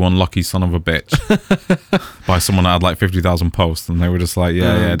was, "You unlucky son of a bitch," by someone that had like 50,000 posts, and they were just like,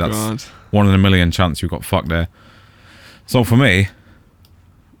 "Yeah, that's God. 1 in a million chance you got fucked there." So for me,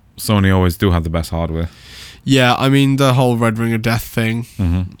 Sony always do have the best hardware. Yeah, I mean the whole Red Ring of Death thing,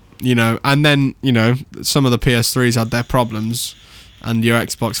 you know, and then you know some of the PS3s had their problems, and your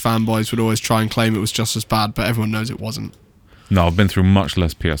Xbox fanboys would always try and claim it was just as bad, but everyone knows it wasn't. No, I've been through much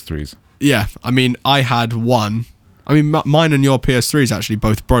less PS3s. Yeah, I mean, I had one. I mean, mine and your PS3s actually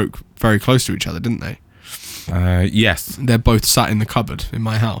both broke very close to each other, didn't they? Yes. They're both sat in the cupboard in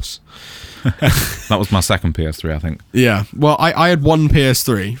my house. That was my second PS3, I think. Yeah. Well, I had one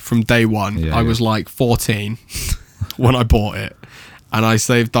PS3 from day one. Yeah, I was like 14 when I bought it. And I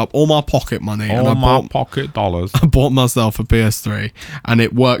saved up all my pocket money. Pocket dollars. I bought myself a PS3. And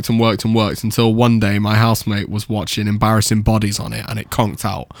it worked and worked and worked until one day my housemate was watching Embarrassing Bodies on it and it conked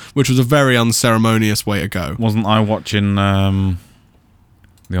out, which was a very unceremonious way to go. Wasn't I watching the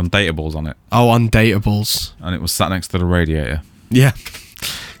Undateables on it? Oh, Undateables. And it was sat next to the radiator. Yeah.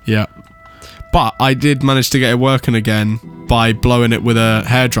 Yeah. But I did manage to get it working again by blowing it with a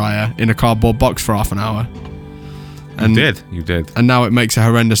hairdryer in a cardboard box for half an hour. And You did. And now it makes a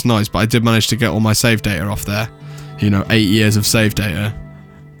horrendous noise, but I did manage to get all my save data off there. You know, 8 years of save data.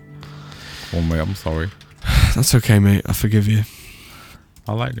 Oh, mate, I'm sorry. That's okay, mate. I forgive you.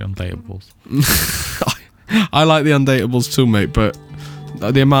 I like the Undateables. I like the Undateables too, mate, but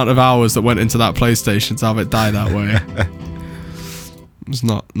the amount of hours that went into that PlayStation to have it die that way was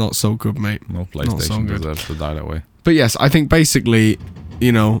not so good, mate. No PlayStation deserves to die that way. But yes, I think basically,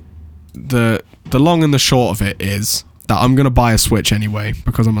 you know, the long and the short of it is that I'm going to buy a Switch anyway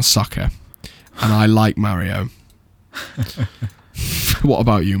because I'm a sucker and I like Mario. What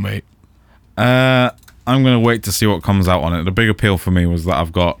about you, mate? I'm going to wait to see what comes out on it. The big appeal for me was that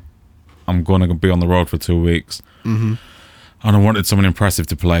I'm going to be on the road for 2 weeks. Mm-hmm. And I wanted something impressive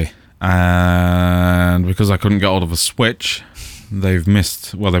to play. And because I couldn't get hold of a Switch, they've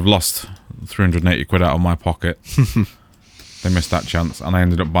lost 380 quid out of my pocket. They missed that chance. And I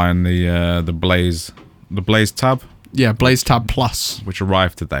ended up buying the Blaze Tab. Yeah, Blaze Tab Plus. Which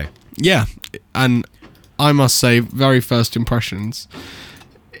arrived today. Yeah, and I must say, very first impressions,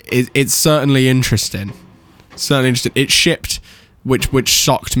 it's certainly interesting. It shipped, which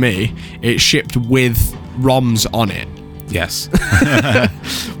shocked me. It shipped with ROMs on it. Yes.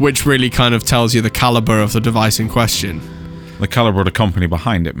 Which really kind of tells you the caliber of the device in question. The caliber of the company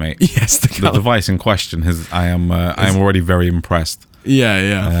behind it, mate. Yes, the device in question I am already very impressed.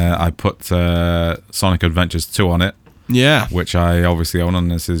 Yeah. I put Sonic Adventures 2 on it. Yeah. Which I obviously own,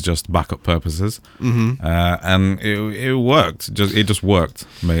 and this is just backup purposes. Mm-hmm. And it worked. It just worked,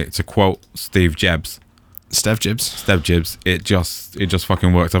 mate. To quote Steve Jobs. It just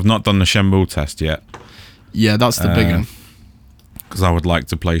fucking worked. I've not done the Shenmue test yet. Yeah, that's the big one. Because I would like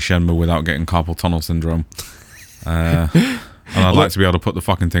to play Shenmue without getting carpal tunnel syndrome. And I'd like to be able to put the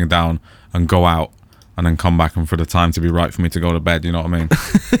fucking thing down and go out and then come back and for the time to be right for me to go to bed, you know what I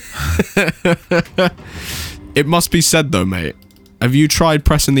mean? It must be said though, mate. Have you tried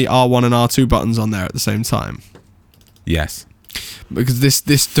pressing the R1 and R2 buttons on there at the same time? Yes. Because this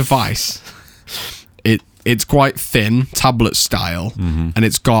device, it's quite thin, tablet style, and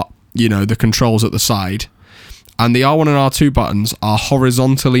it's got, you know, the controls at the side. And the R1 and R2 buttons are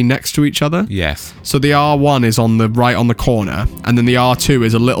horizontally next to each other. Yes. So the R1 is on the corner, and then the R2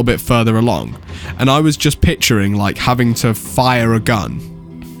 is a little bit further along. And I was just picturing like having to fire a gun.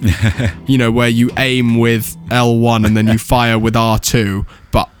 You know, where you aim with L1 and then you fire with R2,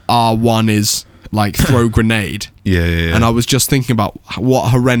 but R1 is like throw grenade. Yeah. And I was just thinking about what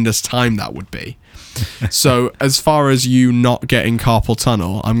horrendous time that would be. So as far as you not getting carpal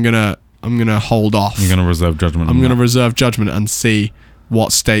tunnel, I'm gonna hold off. You're gonna reserve judgment. I'm gonna reserve judgment and see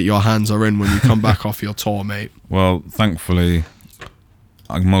what state your hands are in when you come back off your tour, mate. Well, thankfully,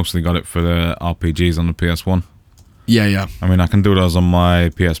 I mostly got it for the RPGs on the PS1. Yeah. I mean, I can do those on my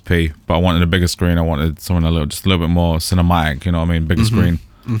PSP, but I wanted a bigger screen. I wanted something just a little bit more cinematic. You know what I mean? Bigger screen.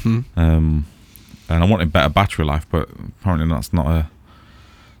 Mm-hmm. And I wanted better battery life, but apparently that's not a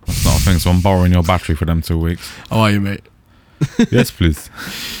thing. So I'm borrowing your battery for them 2 weeks. How are you, mate? Yes, please.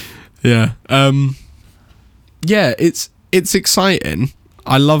 Yeah. Yeah, it's exciting.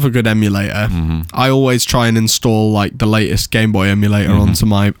 I love a good emulator. Mm-hmm. I always try and install like the latest Game Boy emulator onto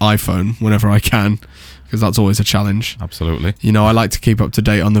my iPhone whenever I can, because that's always a challenge. Absolutely. You know, I like to keep up to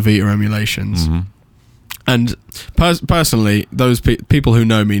date on the Vita emulations. Mm-hmm. And personally, those people who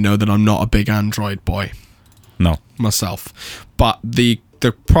know me know that I'm not a big Android boy. No. Myself. But the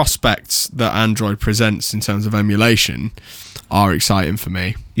prospects that Android presents in terms of emulation are exciting for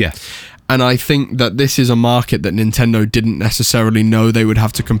me. Yes. And I think that this is a market that Nintendo didn't necessarily know they would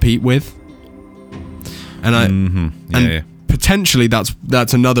have to compete with. And potentially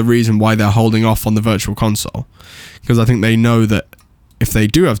that's another reason why they're holding off on the Virtual Console, because I think they know that if they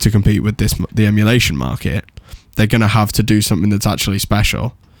do have to compete with the emulation market, they're going to have to do something that's actually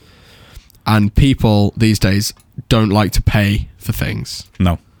special. And people these days don't like to pay for things.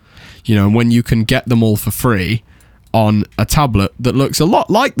 No. You know, and when you can get them all for free on a tablet that looks a lot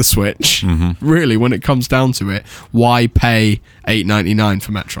like the Switch, really, when it comes down to it, why pay $8.99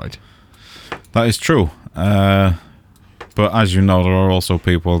 for Metroid? That is true. But as you know, there are also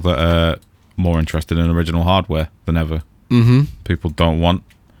people that are more interested in original hardware than ever. Mm-hmm. People don't want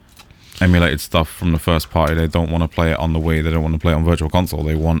emulated stuff from the first party. They don't want to play it on the Wii. They don't want to play it on Virtual Console.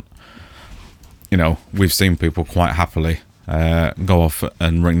 They want, you know, we've seen people quite happily go off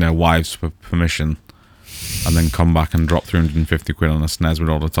and ring their wives for permission and then come back and drop 350 quid on a SNES with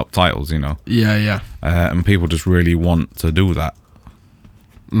all the top titles, you know. Yeah. And people just really want to do that.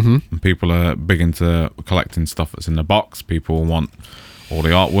 Mm-hmm. And people are big into collecting stuff that's in the box. People want all the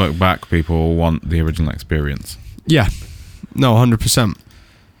artwork back. People want the original experience. Yeah. No, 100%.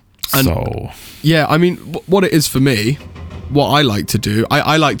 And so... yeah, I mean, what it is for me, what I like to do,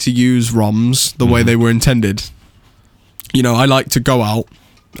 I like to use ROMs the way they were intended. You know, I like to go out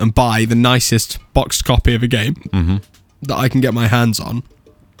and buy the nicest boxed copy of a game. that I can get my hands on,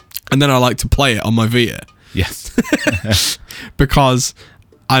 and then I like to play it on my Vita. Yes. Because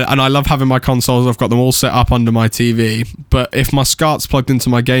I love having my consoles. I've got them all set up under my TV. But if my SCART's plugged into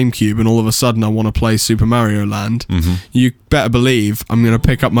my GameCube and all of a sudden I want to play Super Mario Land, you better believe I'm going to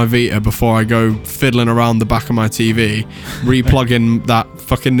pick up my Vita before I go fiddling around the back of my TV, replugging that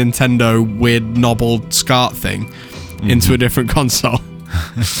fucking Nintendo weird knobbled SCART thing into a different console.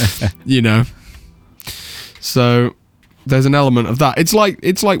 You know? So there's an element of that. It's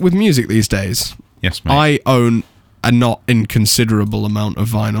like with music these days. Yes, mate. I own a not inconsiderable amount of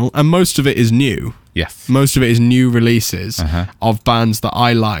vinyl, and most of it is new. Yes. Most of it is new releases of bands that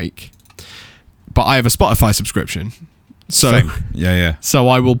I like. But I have a Spotify subscription. So Same. Yeah. So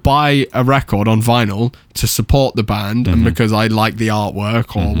I will buy a record on vinyl to support the band and because I like the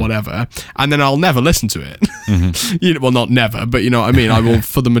artwork or whatever, and then I'll never listen to it. You know, well, not never, but you know what I mean? I will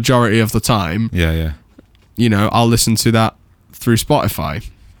for the majority of the time. Yeah. You know, I'll listen to that through Spotify.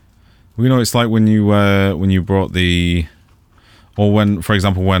 Well, you know, it's like when you brought the, or when, for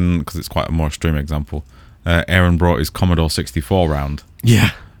example, because it's quite a more extreme example, Aaron brought his Commodore 64 round. Yeah.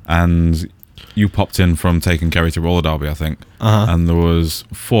 And you popped in from taking Kerry to roller derby, I think. And there was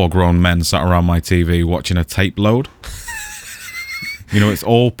 4 grown men sat around my TV watching a tape load. You know, it's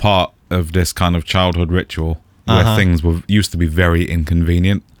all part of this kind of childhood ritual where things used to be very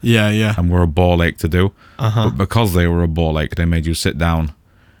inconvenient. Yeah. And were a ball ache to do. But because they were a ball ache, they made you sit down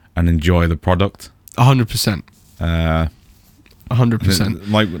and enjoy the product. 100%. 100%.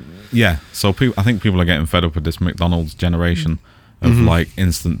 Like, yeah. So I think people are getting fed up with this McDonald's generation of like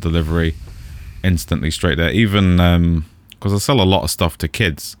instant delivery, instantly straight there. Even because I sell a lot of stuff to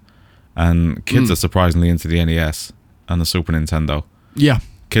kids, and kids are surprisingly into the NES and the Super Nintendo. Yeah.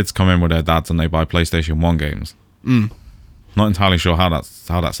 Kids come in with their dads and they buy PlayStation 1 games. Not entirely sure how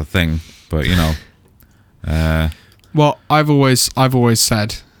that's a thing, but you know. Well, I've always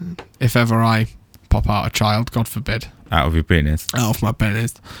said, if ever I pop out a child, God forbid, out of your penis, out of my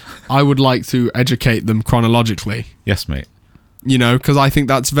penis, I would like to educate them chronologically. Yes, mate. You know, because I think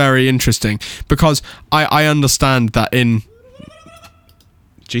that's very interesting. Because I understand that in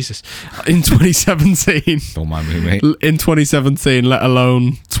 2017, don't mind me, mate. In 2017, let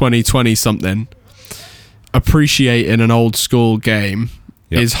alone 2020 something, appreciating an old school game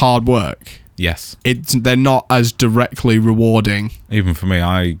is hard work. Yes. They're not as directly rewarding. Even for me,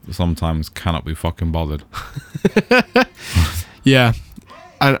 I sometimes cannot be fucking bothered. Yeah.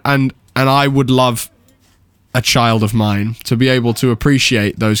 And I would love a child of mine to be able to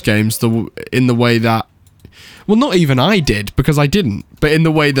appreciate those games in the way that, well, not even I did, because I didn't, but in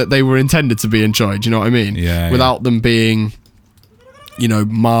the way that they were intended to be enjoyed, you know what I mean? Yeah. Without them being, you know,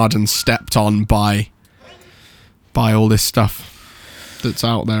 marred and stepped on by all this stuff that's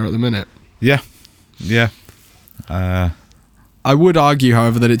out there at the minute. Yeah. I would argue,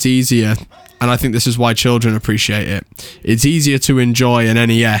 however, that it's easier, and I think this is why children appreciate it. It's easier to enjoy an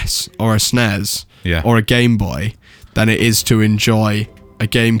NES or a SNES or a Game Boy than it is to enjoy a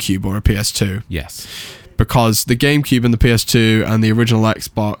GameCube or a PS2. Yes. Because the GameCube and the PS2 and the original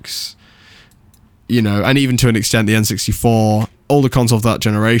Xbox, you know, and even to an extent the N64, all the consoles of that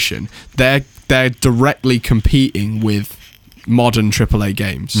generation, they're directly competing with modern AAA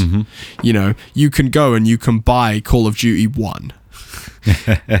games. You know, you can go and you can buy Call of Duty 1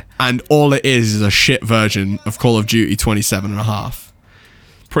 and all it is a shit version of Call of Duty 27.5.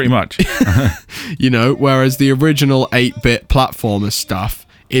 Pretty much. You know, whereas the original 8-bit platformer stuff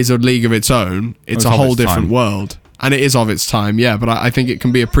is a league of its own. It's a whole different world. And it is of its time, yeah, but I think it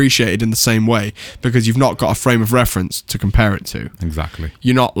can be appreciated in the same way because you've not got a frame of reference to compare it to. Exactly.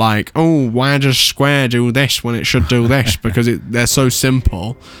 You're not like, oh, why does Square do this when it should do this? Because they're so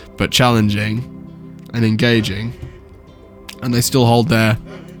simple but challenging and engaging, and they still hold their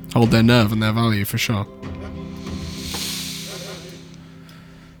nerve and their value for sure.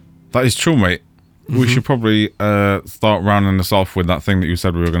 That is true, mate. We should probably start rounding this off with that thing that you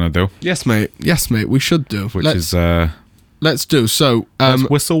said we were going to do. Yes, mate. We should do. Let's do. So, let's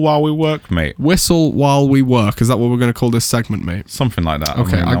whistle while we work, mate. Whistle while we work. Is that what we're going to call this segment, mate? Something like that.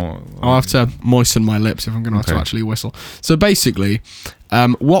 Okay, I'll have to moisten my lips if I'm going to have to actually whistle. So basically,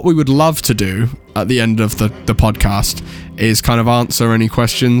 what we would love to do at the end of the podcast is kind of answer any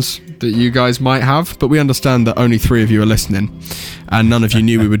questions that you guys might have, but we understand that only 3 of you are listening, and none of you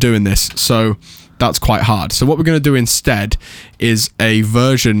knew we were doing this, so that's quite hard. So what we're going to do instead is a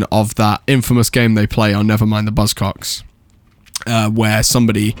version of that infamous game they play on Nevermind the Buzzcocks, where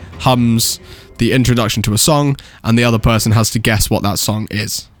somebody hums the introduction to a song and the other person has to guess what that song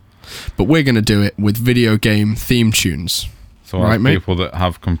is. But we're going to do it with video game theme tunes. So right, mate? People that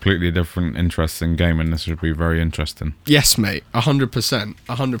have completely different interests in gaming, this should be very interesting. Yes, mate. 100%.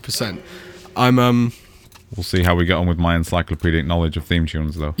 100%. We'll see how we get on with my encyclopedic knowledge of theme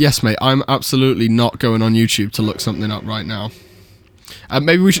tunes, though. Yes, mate. I'm absolutely not going on YouTube to look something up right now.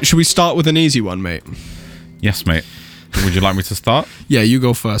 Maybe should we start with an easy one, mate? Yes, mate. Would you like me to start? Yeah, you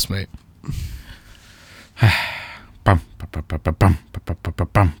go first, mate.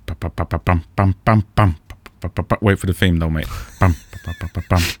 Wait for the theme, though, mate.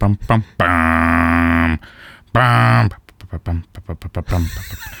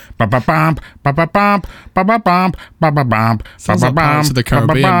 Sounds like Pirates of the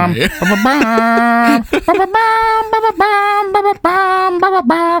Caribbean, mate.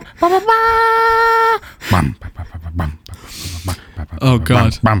 Oh,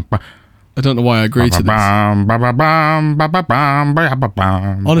 God. I don't know why I agreed to this.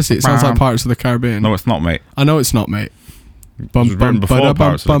 Honestly, it sounds like Pirates of the Caribbean. No, it's not, mate. I know it's not, mate. It was written before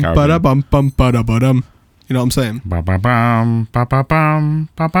Pirates of the Caribbean. You know what I'm saying?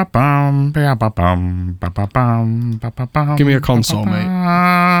 Give me a console,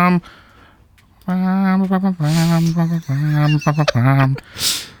 mate.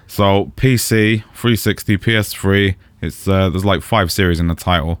 So PC, 360, PS3. It's there's like 5 series in the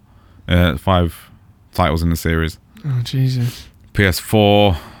title. 5 titles in the series. Oh, Jesus.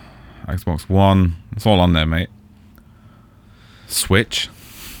 PS4, Xbox One. It's all on there, mate. Switch.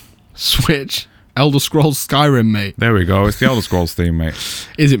 Elder Scrolls Skyrim, mate. There we go. It's the Elder Scrolls theme, mate.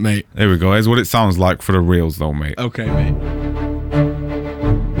 Is it, mate? There we go. It's what it sounds like for the reals, though, mate. Okay, mate.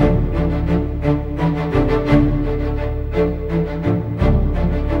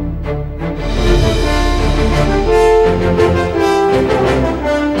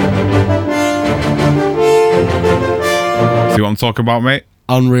 See what I'm talking about, mate?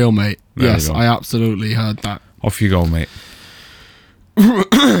 Unreal, mate. There Yes, I absolutely heard that. Off you go, mate.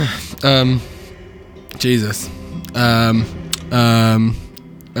 Jesus. Bum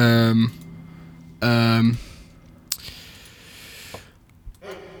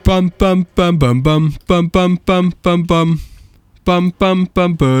bum bum bum bum bum bum bum bum bum. Bum bum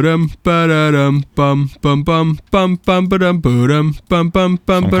bum ba-dum ba-da-dum bum bum bum bum bum ba-dum ba-dum bum bum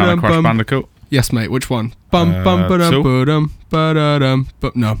bum ba-dum Crash bum. Bandicoot? Yes, mate. Which one? Bum bum ba-dum ba-dum ba-da-dum.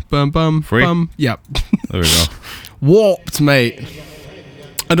 No, bum bum 3? bum. Yep. There we go. Warped, mate.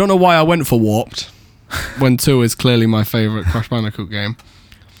 I don't know why I went for Warped when 2 is clearly my favourite Crash Bandicoot game.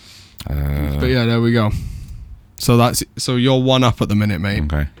 But yeah, there we go. So you're 1 up at the minute, mate.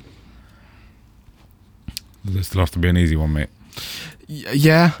 Okay. Does it still have to be an easy one, mate?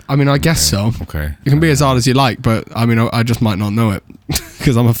 Yeah, I mean, I guess so. Okay. It can be as hard as you like, but I mean, I just might not know it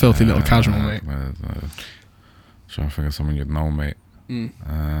because I'm a filthy little casual, mate. Trying to think of something you'd know, mate.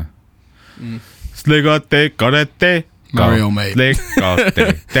 Mario, mate. There you go, mate.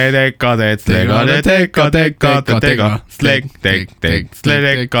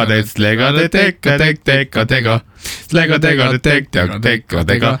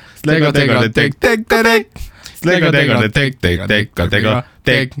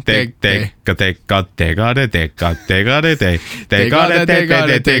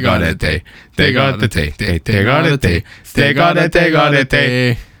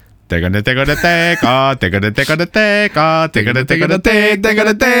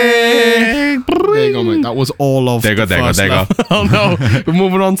 That was all of the first level. Oh no, we're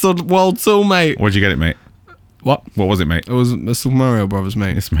moving on to World 2, mate. Where'd you get it, mate? What was it, mate? It was Super Mario Brothers,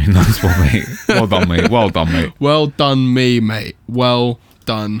 mate. It's me. Nice one, mate. Well done, mate. Well done, mate. Well done me, mate. Well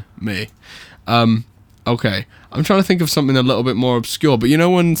done me. Okay. I'm trying to think of something a little bit more obscure, but you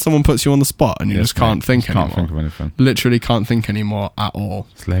know when someone puts you on the spot and you just can't think anymore? Can't think of anything. Literally can't think anymore at all.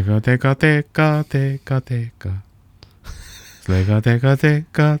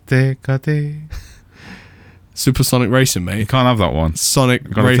 Supersonic Racing, mate. You can't have that one. Sonic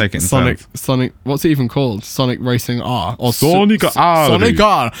Sonic. What's it even called? Sonic Racing R or Sonic R. Sonic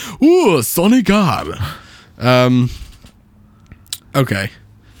R. Ooh, Sonic R. Okay.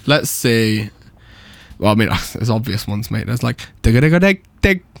 Let's see. Well, I mean, there's obvious ones, mate. There's like Pokemon.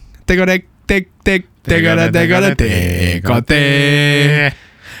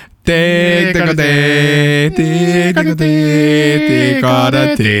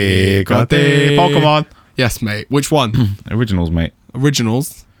 Yes, mate. Which one? Originals, mate.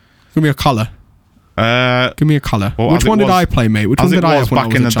 Originals. Give me a colour. Give me a colour. Well, which one did I play, mate? Which one did I have when I was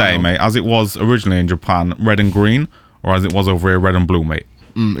back in the day, child? mate? As it was originally in Japan, red and green, or as it was over here, red and blue, mate?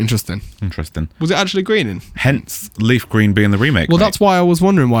 Interesting. Was it actually green in? Hence, leaf green being the remake. Well, mate. that's why I was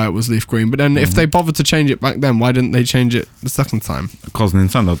wondering why it was leaf green. But then, if they bothered to change it back then, why didn't they change it the second time? Because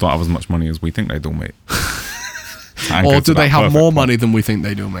Nintendo don't have as much money as we think they do, mate. Or do they have more money than we think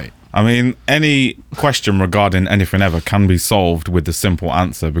they do, mate? I mean, any question regarding anything ever can be solved with the simple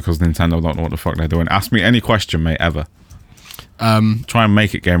answer because Nintendo don't know what the fuck they're doing. Ask me any question, mate, ever. Try and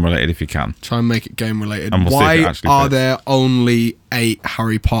make it game related if you can. Try and make it game related. And we'll Why are there only 8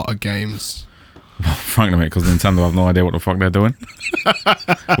 Harry Potter games? Well, frankly, mate, because Nintendo have no idea what the fuck they're doing.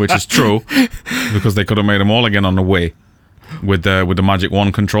 Which is true, because they could have made them all again on the Wii. With the Magic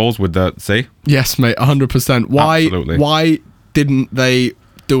Wand controls, with the... See? Yes, mate, 100%. Why didn't they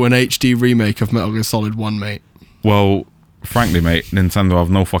do an HD remake of Metal Gear Solid 1, mate? Well, frankly, mate, Nintendo have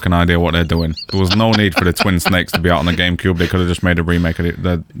no fucking idea what they're doing. There was no need for the Twin Snakes to be out on the GameCube. They could have just made a remake of it.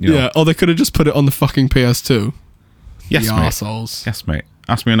 Yeah, or they could have just put it on the fucking PS2. Yes, the mate. arseholes. Yes, mate.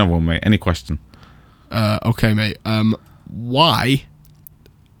 Ask me another one, mate. Any question? Okay, mate. Why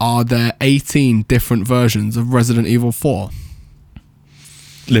are there 18 different versions of Resident Evil 4?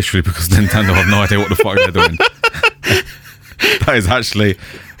 Literally because Nintendo have no idea what the fuck they're doing. That is actually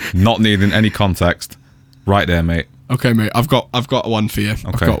not needing any context. Right there, mate. Okay, mate. I've got one for you. Okay.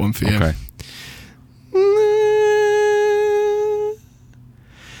 I've got one for you. Okay.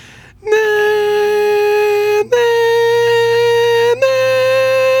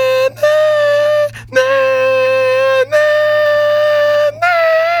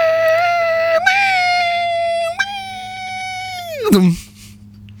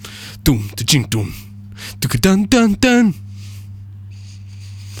 Dun dun dun dun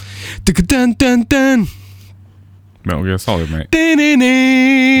dun dun dun dun. Metal Gear Solid, mate. Metal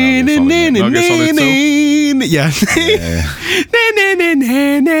Gear Solid 2? Yeah.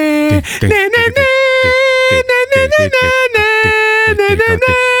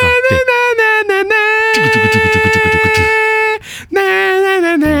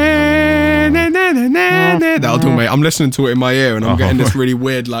 That'll do, mate. I'm listening to it in my ear and I'm getting this really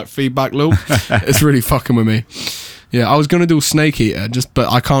weird like feedback loop. It's really fucking with me. Yeah, I was gonna do Snake Eater, but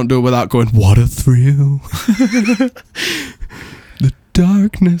I can't do it without going, what a thrill. The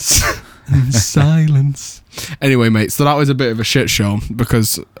darkness and silence. Anyway, mate, so that was a bit of a shit show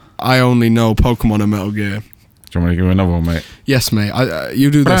because I only know Pokemon and Metal Gear. Do you want me to give you another one, mate? Yes, mate.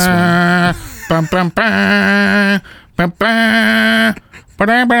 You do this one.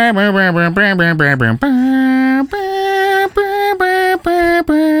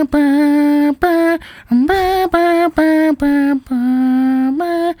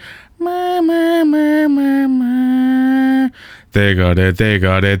 They got it.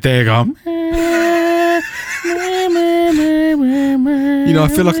 You know, I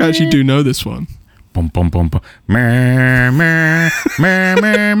feel like I actually do know this one. Bum bum bum bum.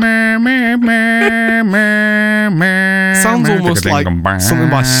 Sounds almost like something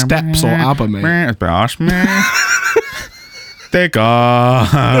by Steps or ABBA, mate. They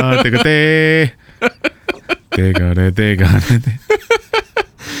got it.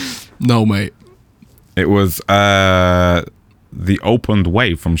 No, mate. It was the opened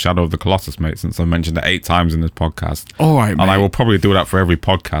way from Shadow of the Colossus, mate, since I mentioned it 8 times in this podcast. All right, mate. And I will probably do that for every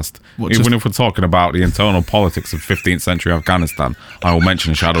podcast. Even if we're talking about the internal politics of 15th century Afghanistan, I will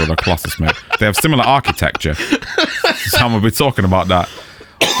mention Shadow of the Colossus, mate. They have similar architecture. So I'm going to be talking about that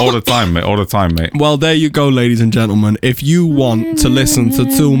all the time, mate. Well, there you go, ladies and gentlemen. If you want to listen to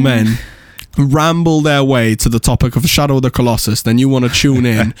two men ramble their way to the topic of Shadow of the Colossus, then you want to tune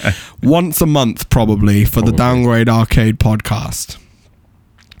in once a month probably for the Downgrade Arcade Podcast.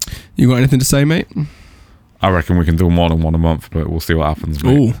 You got anything to say, mate? I reckon we can do more than one a month, but we'll see what happens,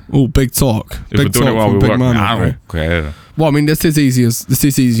 mate. Ooh, big talk. If we're doing it while we work, okay. Well, I mean, this is easy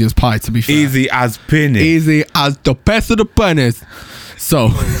as pie, to be fair. Easy as penny. Easy as the best of the pennies.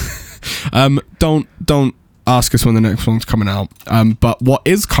 So, don't ask us when the next one's coming out. But what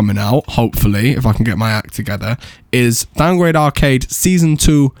is coming out, hopefully, if I can get my act together, is Downgrade Arcade Season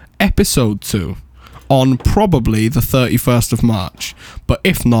 2, Episode 2, on probably the 31st of March. But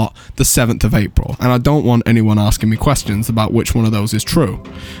if not, the 7th of April. And I don't want anyone asking me questions about which one of those is true.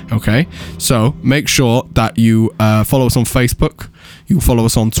 Okay? So, make sure that you follow us on Facebook. You follow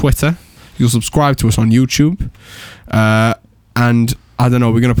us on Twitter. You'll subscribe to us on YouTube. And I don't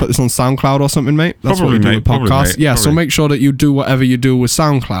know, we're going to put this on SoundCloud or something, mate? That's probably, what we do with podcasts. Probably. Yeah, so make sure that you do whatever you do with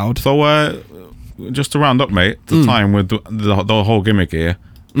SoundCloud. So, just to round up, mate, to time with the whole gimmick here,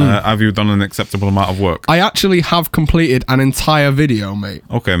 have you done an acceptable amount of work? I actually have completed an entire video, mate.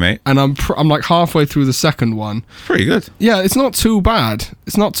 Okay, mate. And I'm like halfway through the second one. Pretty good. Yeah, it's not too bad.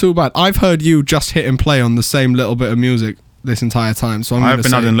 I've heard you just hit and play on the same little bit of music this entire time, so I've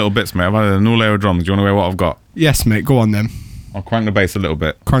been adding little bits, mate. I've added a new layer of drums. Do you want to hear what I've got? Yes, mate. Go on then. I'll crank the bass a little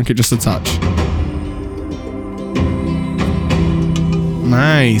bit. Crank it just a touch.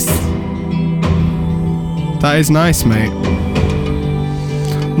 Nice. That is nice, mate.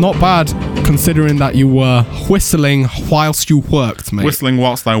 Not bad, considering that you were whistling whilst you worked, mate. Whistling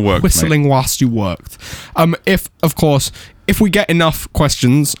whilst I worked, Whistling whilst you worked. If we get enough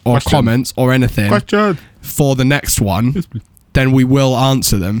questions or comments or anything for the next one, then we will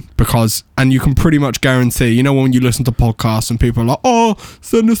answer them, and you can pretty much guarantee, you know, when you listen to podcasts and people are like, oh,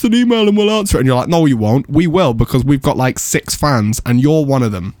 send us an email and we'll answer it. And you're like, no, you won't. We will, because we've got like 6 fans and you're one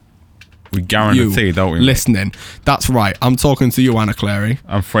of them. We guarantee, don't we? Listening. That's right. I'm talking to you, Anna Clary.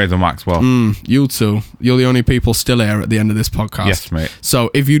 I'm Fraser Maxwell. You too. You're the only people still here at the end of this podcast. Yes, mate. So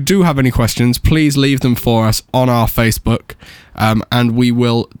if you do have any questions, please leave them for us on our Facebook, and we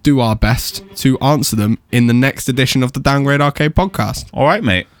will do our best to answer them in the next edition of the Downgrade Arcade Podcast. All right,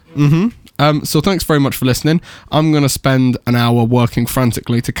 mate. So thanks very much for listening. I'm going to spend an hour working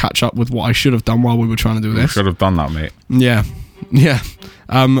frantically to catch up with what I should have done while we were trying to do this. You should have done that, mate. Yeah.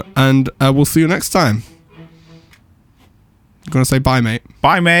 And we'll see you next time. I'm going to say bye, mate.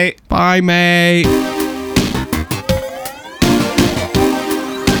 Bye, mate. Bye, mate.